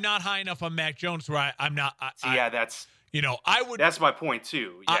 no, I'm not high enough on Mac Jones where I'm not. That's. I would. That's my point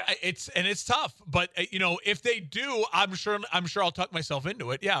too. Yeah. It's tough, but if they do, I'm sure I'll tuck myself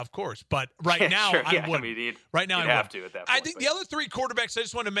into it. Yeah, of course. But right now, I would. Right now, I have to at that point. I think the other 3 quarterbacks I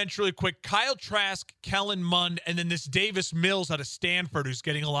just want to mention really quick: Kyle Trask, Kellen Mond, and then this Davis Mills out of Stanford, who's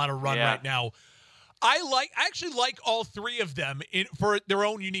getting a lot of run right now. I actually like all 3 of them for their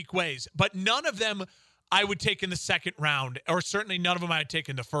own unique ways, but none of them I would take in the second round, or certainly none of them I would take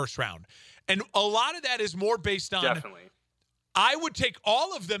in the first round. And a lot of that is more based on. Definitely. I would take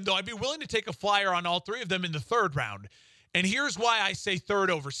all of them, though. I'd be willing to take a flyer on all three of them in the third round. And here's why I say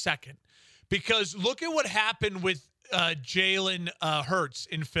third over second. Because look at what happened with Jalen Hurts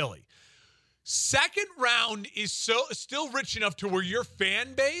in Philly. Second round is still rich enough to where your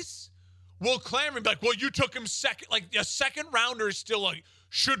fan base will clamor and be like, well, you took him second. Like, a second rounder is still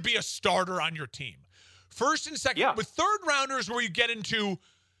should be a starter on your team. First and second. Yeah. With third rounders where you get into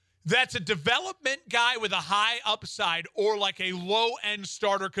that's a development guy with a high upside or like a low-end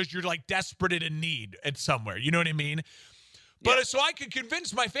starter because you're like desperate and in need at somewhere. You know what I mean? But so I could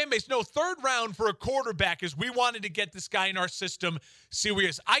convince my fan base, no, third round for a quarterback is we wanted to get this guy in our system, see where he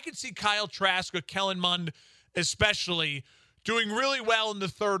is. I could see Kyle Trask or Kellen Mond especially doing really well in the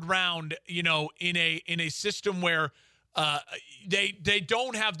third round, in a system where they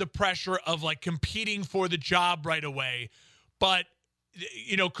don't have the pressure of like competing for the job right away, but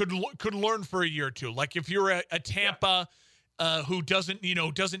could learn for a year or two. Like if you're a Tampa who doesn't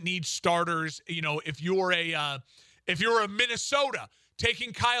need starters, if you're a Minnesota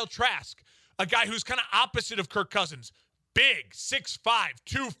taking Kyle Trask, a guy who's kind of opposite of Kirk Cousins, big, 6'5",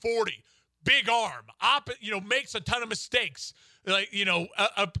 240, big arm, makes a ton of mistakes,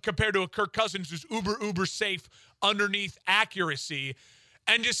 compared to a Kirk Cousins who's uber safe underneath accuracy,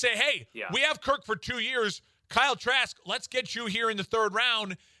 and just say, hey, we have Kirk for 2 years. Kyle Trask, let's get you here in the third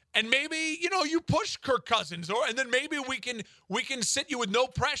round, and maybe you push Kirk Cousins, and then maybe we can sit you with no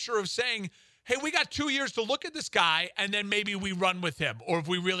pressure of saying, hey, we got 2 years to look at this guy, and then maybe we run with him, or if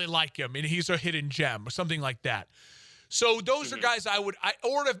we really like him and he's a hidden gem or something like that. So those are guys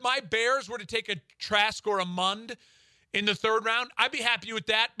or if my Bears were to take a Trask or a Mund in the third round, I'd be happy with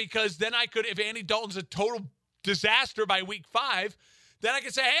that, because then I could, if Andy Dalton's a total disaster by week 5, then I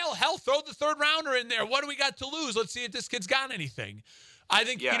could say, hey, hell, throw the third rounder in there. What do we got to lose? Let's see if this kid's got anything. I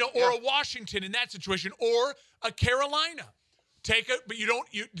think, or a Washington in that situation, or a Carolina.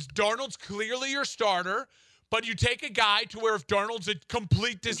 Darnold's clearly your starter, but you take a guy to where if Darnold's a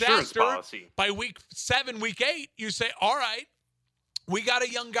complete disaster by week 7, week 8, you say, all right, we got a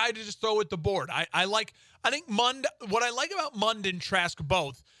young guy to just throw at the board. I think Mund, what I like about Mund and Trask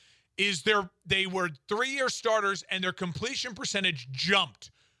both is they were 3-year starters and their completion percentage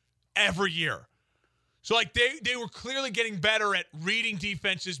jumped every year. So like they were clearly getting better at reading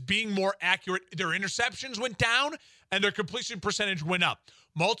defenses, being more accurate. Their interceptions went down and their completion percentage went up.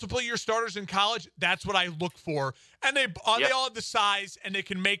 Multiple year starters in college, that's what I look for. And they all have the size and they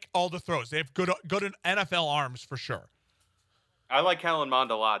can make all the throws. They have good NFL arms for sure. I like Kellen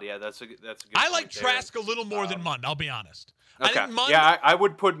Mond a lot. Yeah, that's a good I like Trask a little more than Mond, I'll be honest. Okay. I think Mond, I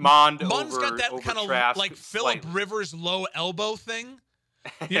would put Mond's got that kind of like Phillip Rivers low elbow thing.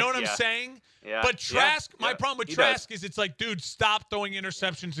 You know what I'm saying? Yeah. But Trask, my problem with Trask is it's like, dude, stop throwing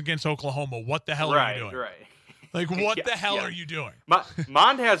interceptions against Oklahoma. What the hell are you doing? Right. Like, what the hell are you doing?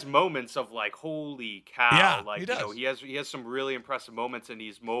 Mond has moments of like, holy cow! Yeah, like, he does. He has some really impressive moments, and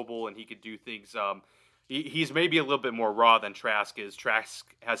he's mobile, and he could do things. He's maybe a little bit more raw than Trask is. Trask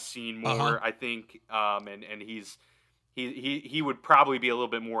has seen more, I think, and he would probably be a little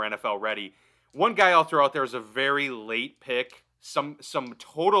bit more NFL ready. One guy I'll throw out there is a very late pick, some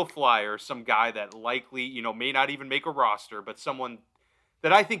total flyer, some guy that likely may not even make a roster, but someone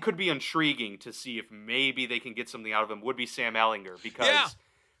that I think could be intriguing to see if maybe they can get something out of him would be Sam Ehlinger, because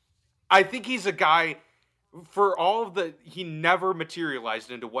I think he's a guy, for all of he never materialized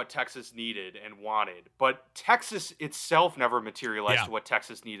into what Texas needed and wanted, but Texas itself never materialized to what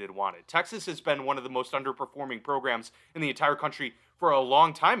Texas needed and wanted. Texas has been one of the most underperforming programs in the entire country for a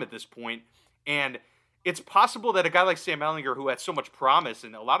long time at this point, and it's possible that a guy like Sam Ehlinger, who had so much promise,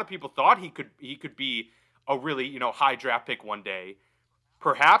 and a lot of people thought he could be a really high draft pick one day.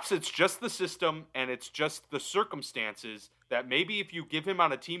 Perhaps it's just the system and it's just the circumstances that maybe if you give him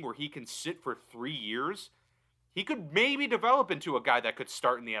on a team where he can sit for 3 years, he could maybe develop into a guy that could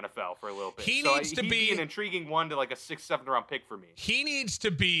start in the NFL for a little bit. He'd be an intriguing one to like a 6th, 7th round pick for me. He needs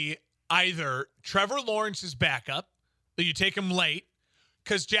to be either Trevor Lawrence's backup, that you take him late,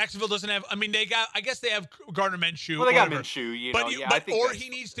 because Jacksonville doesn't have. I mean, I guess they have Gardner Minshew. Well, they got Minshew, he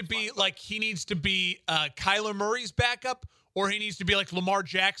needs to be like Kyler Murray's backup, or he needs to be like Lamar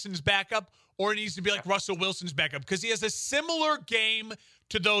Jackson's backup, or he needs to be like Russell Wilson's backup, because he has a similar game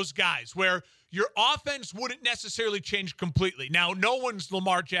to those guys where your offense wouldn't necessarily change completely. Now, no one's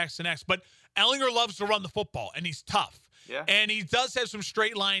Lamar Jackson-esque, but Ehlinger loves to run the football, and he's tough. Yeah. And he does have some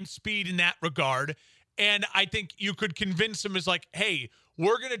straight line speed in that regard. And I think you could convince him as like, hey,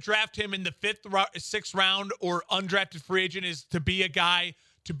 we're going to draft him in the 5th, 6th round, or undrafted free agent is to be a guy,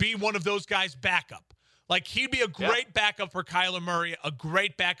 to be one of those guys' backup. Like, he'd be a great backup for Kyler Murray, a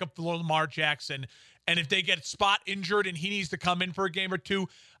great backup for Lamar Jackson. And if they get spot injured and he needs to come in for a game or two,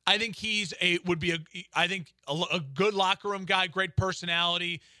 I think would be a good locker room guy, great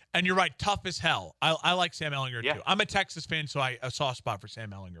personality. And you're right, tough as hell. I like Sam Ehlinger too. I'm a Texas fan, so I saw a spot for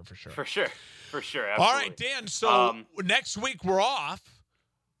Sam Ehlinger for sure. For sure. Absolutely. All right, Dan. So next week we're off.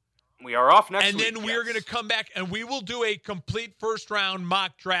 We are off next week. And then we're going to come back and we will do a complete first round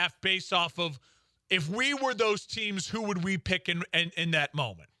mock draft based off of if we were those teams, who would we pick in that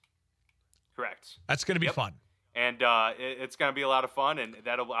moment? Correct. That's going to be fun. And it's going to be a lot of fun, and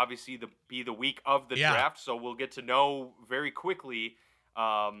that'll obviously be the week of the draft, so we'll get to know very quickly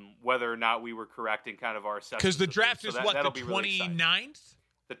whether or not we were correct in kind of our assessment. Because the draft is the 29th? Really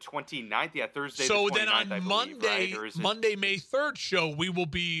the 29th, Thursday so the 29th, then on Monday, right? Monday, May 3rd show, we will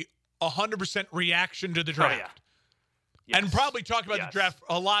be 100% reaction to the draft. Oh, yeah. And probably talk about the draft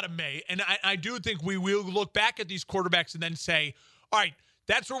a lot of May. And I do think we will look back at these quarterbacks and then say, all right,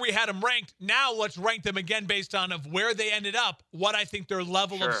 that's where we had them ranked. Now let's rank them again based on of where they ended up, what I think their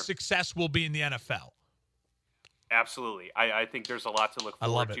level of success will be in the NFL. Absolutely. I think there's a lot to look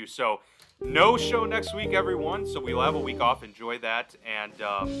forward to. So no show next week, everyone. So we'll have a week off. Enjoy that and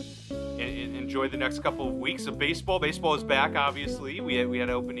enjoy the next couple of weeks of baseball. Baseball is back, obviously. We had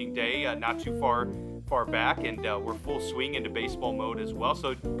opening day not too far back, and we're full swing into baseball mode as well.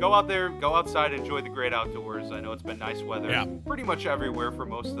 So go out there, go outside, enjoy the great outdoors. I know it's been nice weather pretty much everywhere for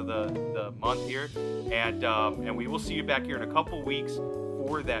most of the month here. And we will see you back here in a couple weeks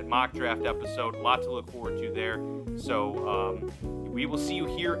for that mock draft episode. A lot to look forward to there. So we will see you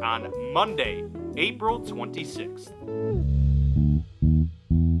here on Monday, April 26th.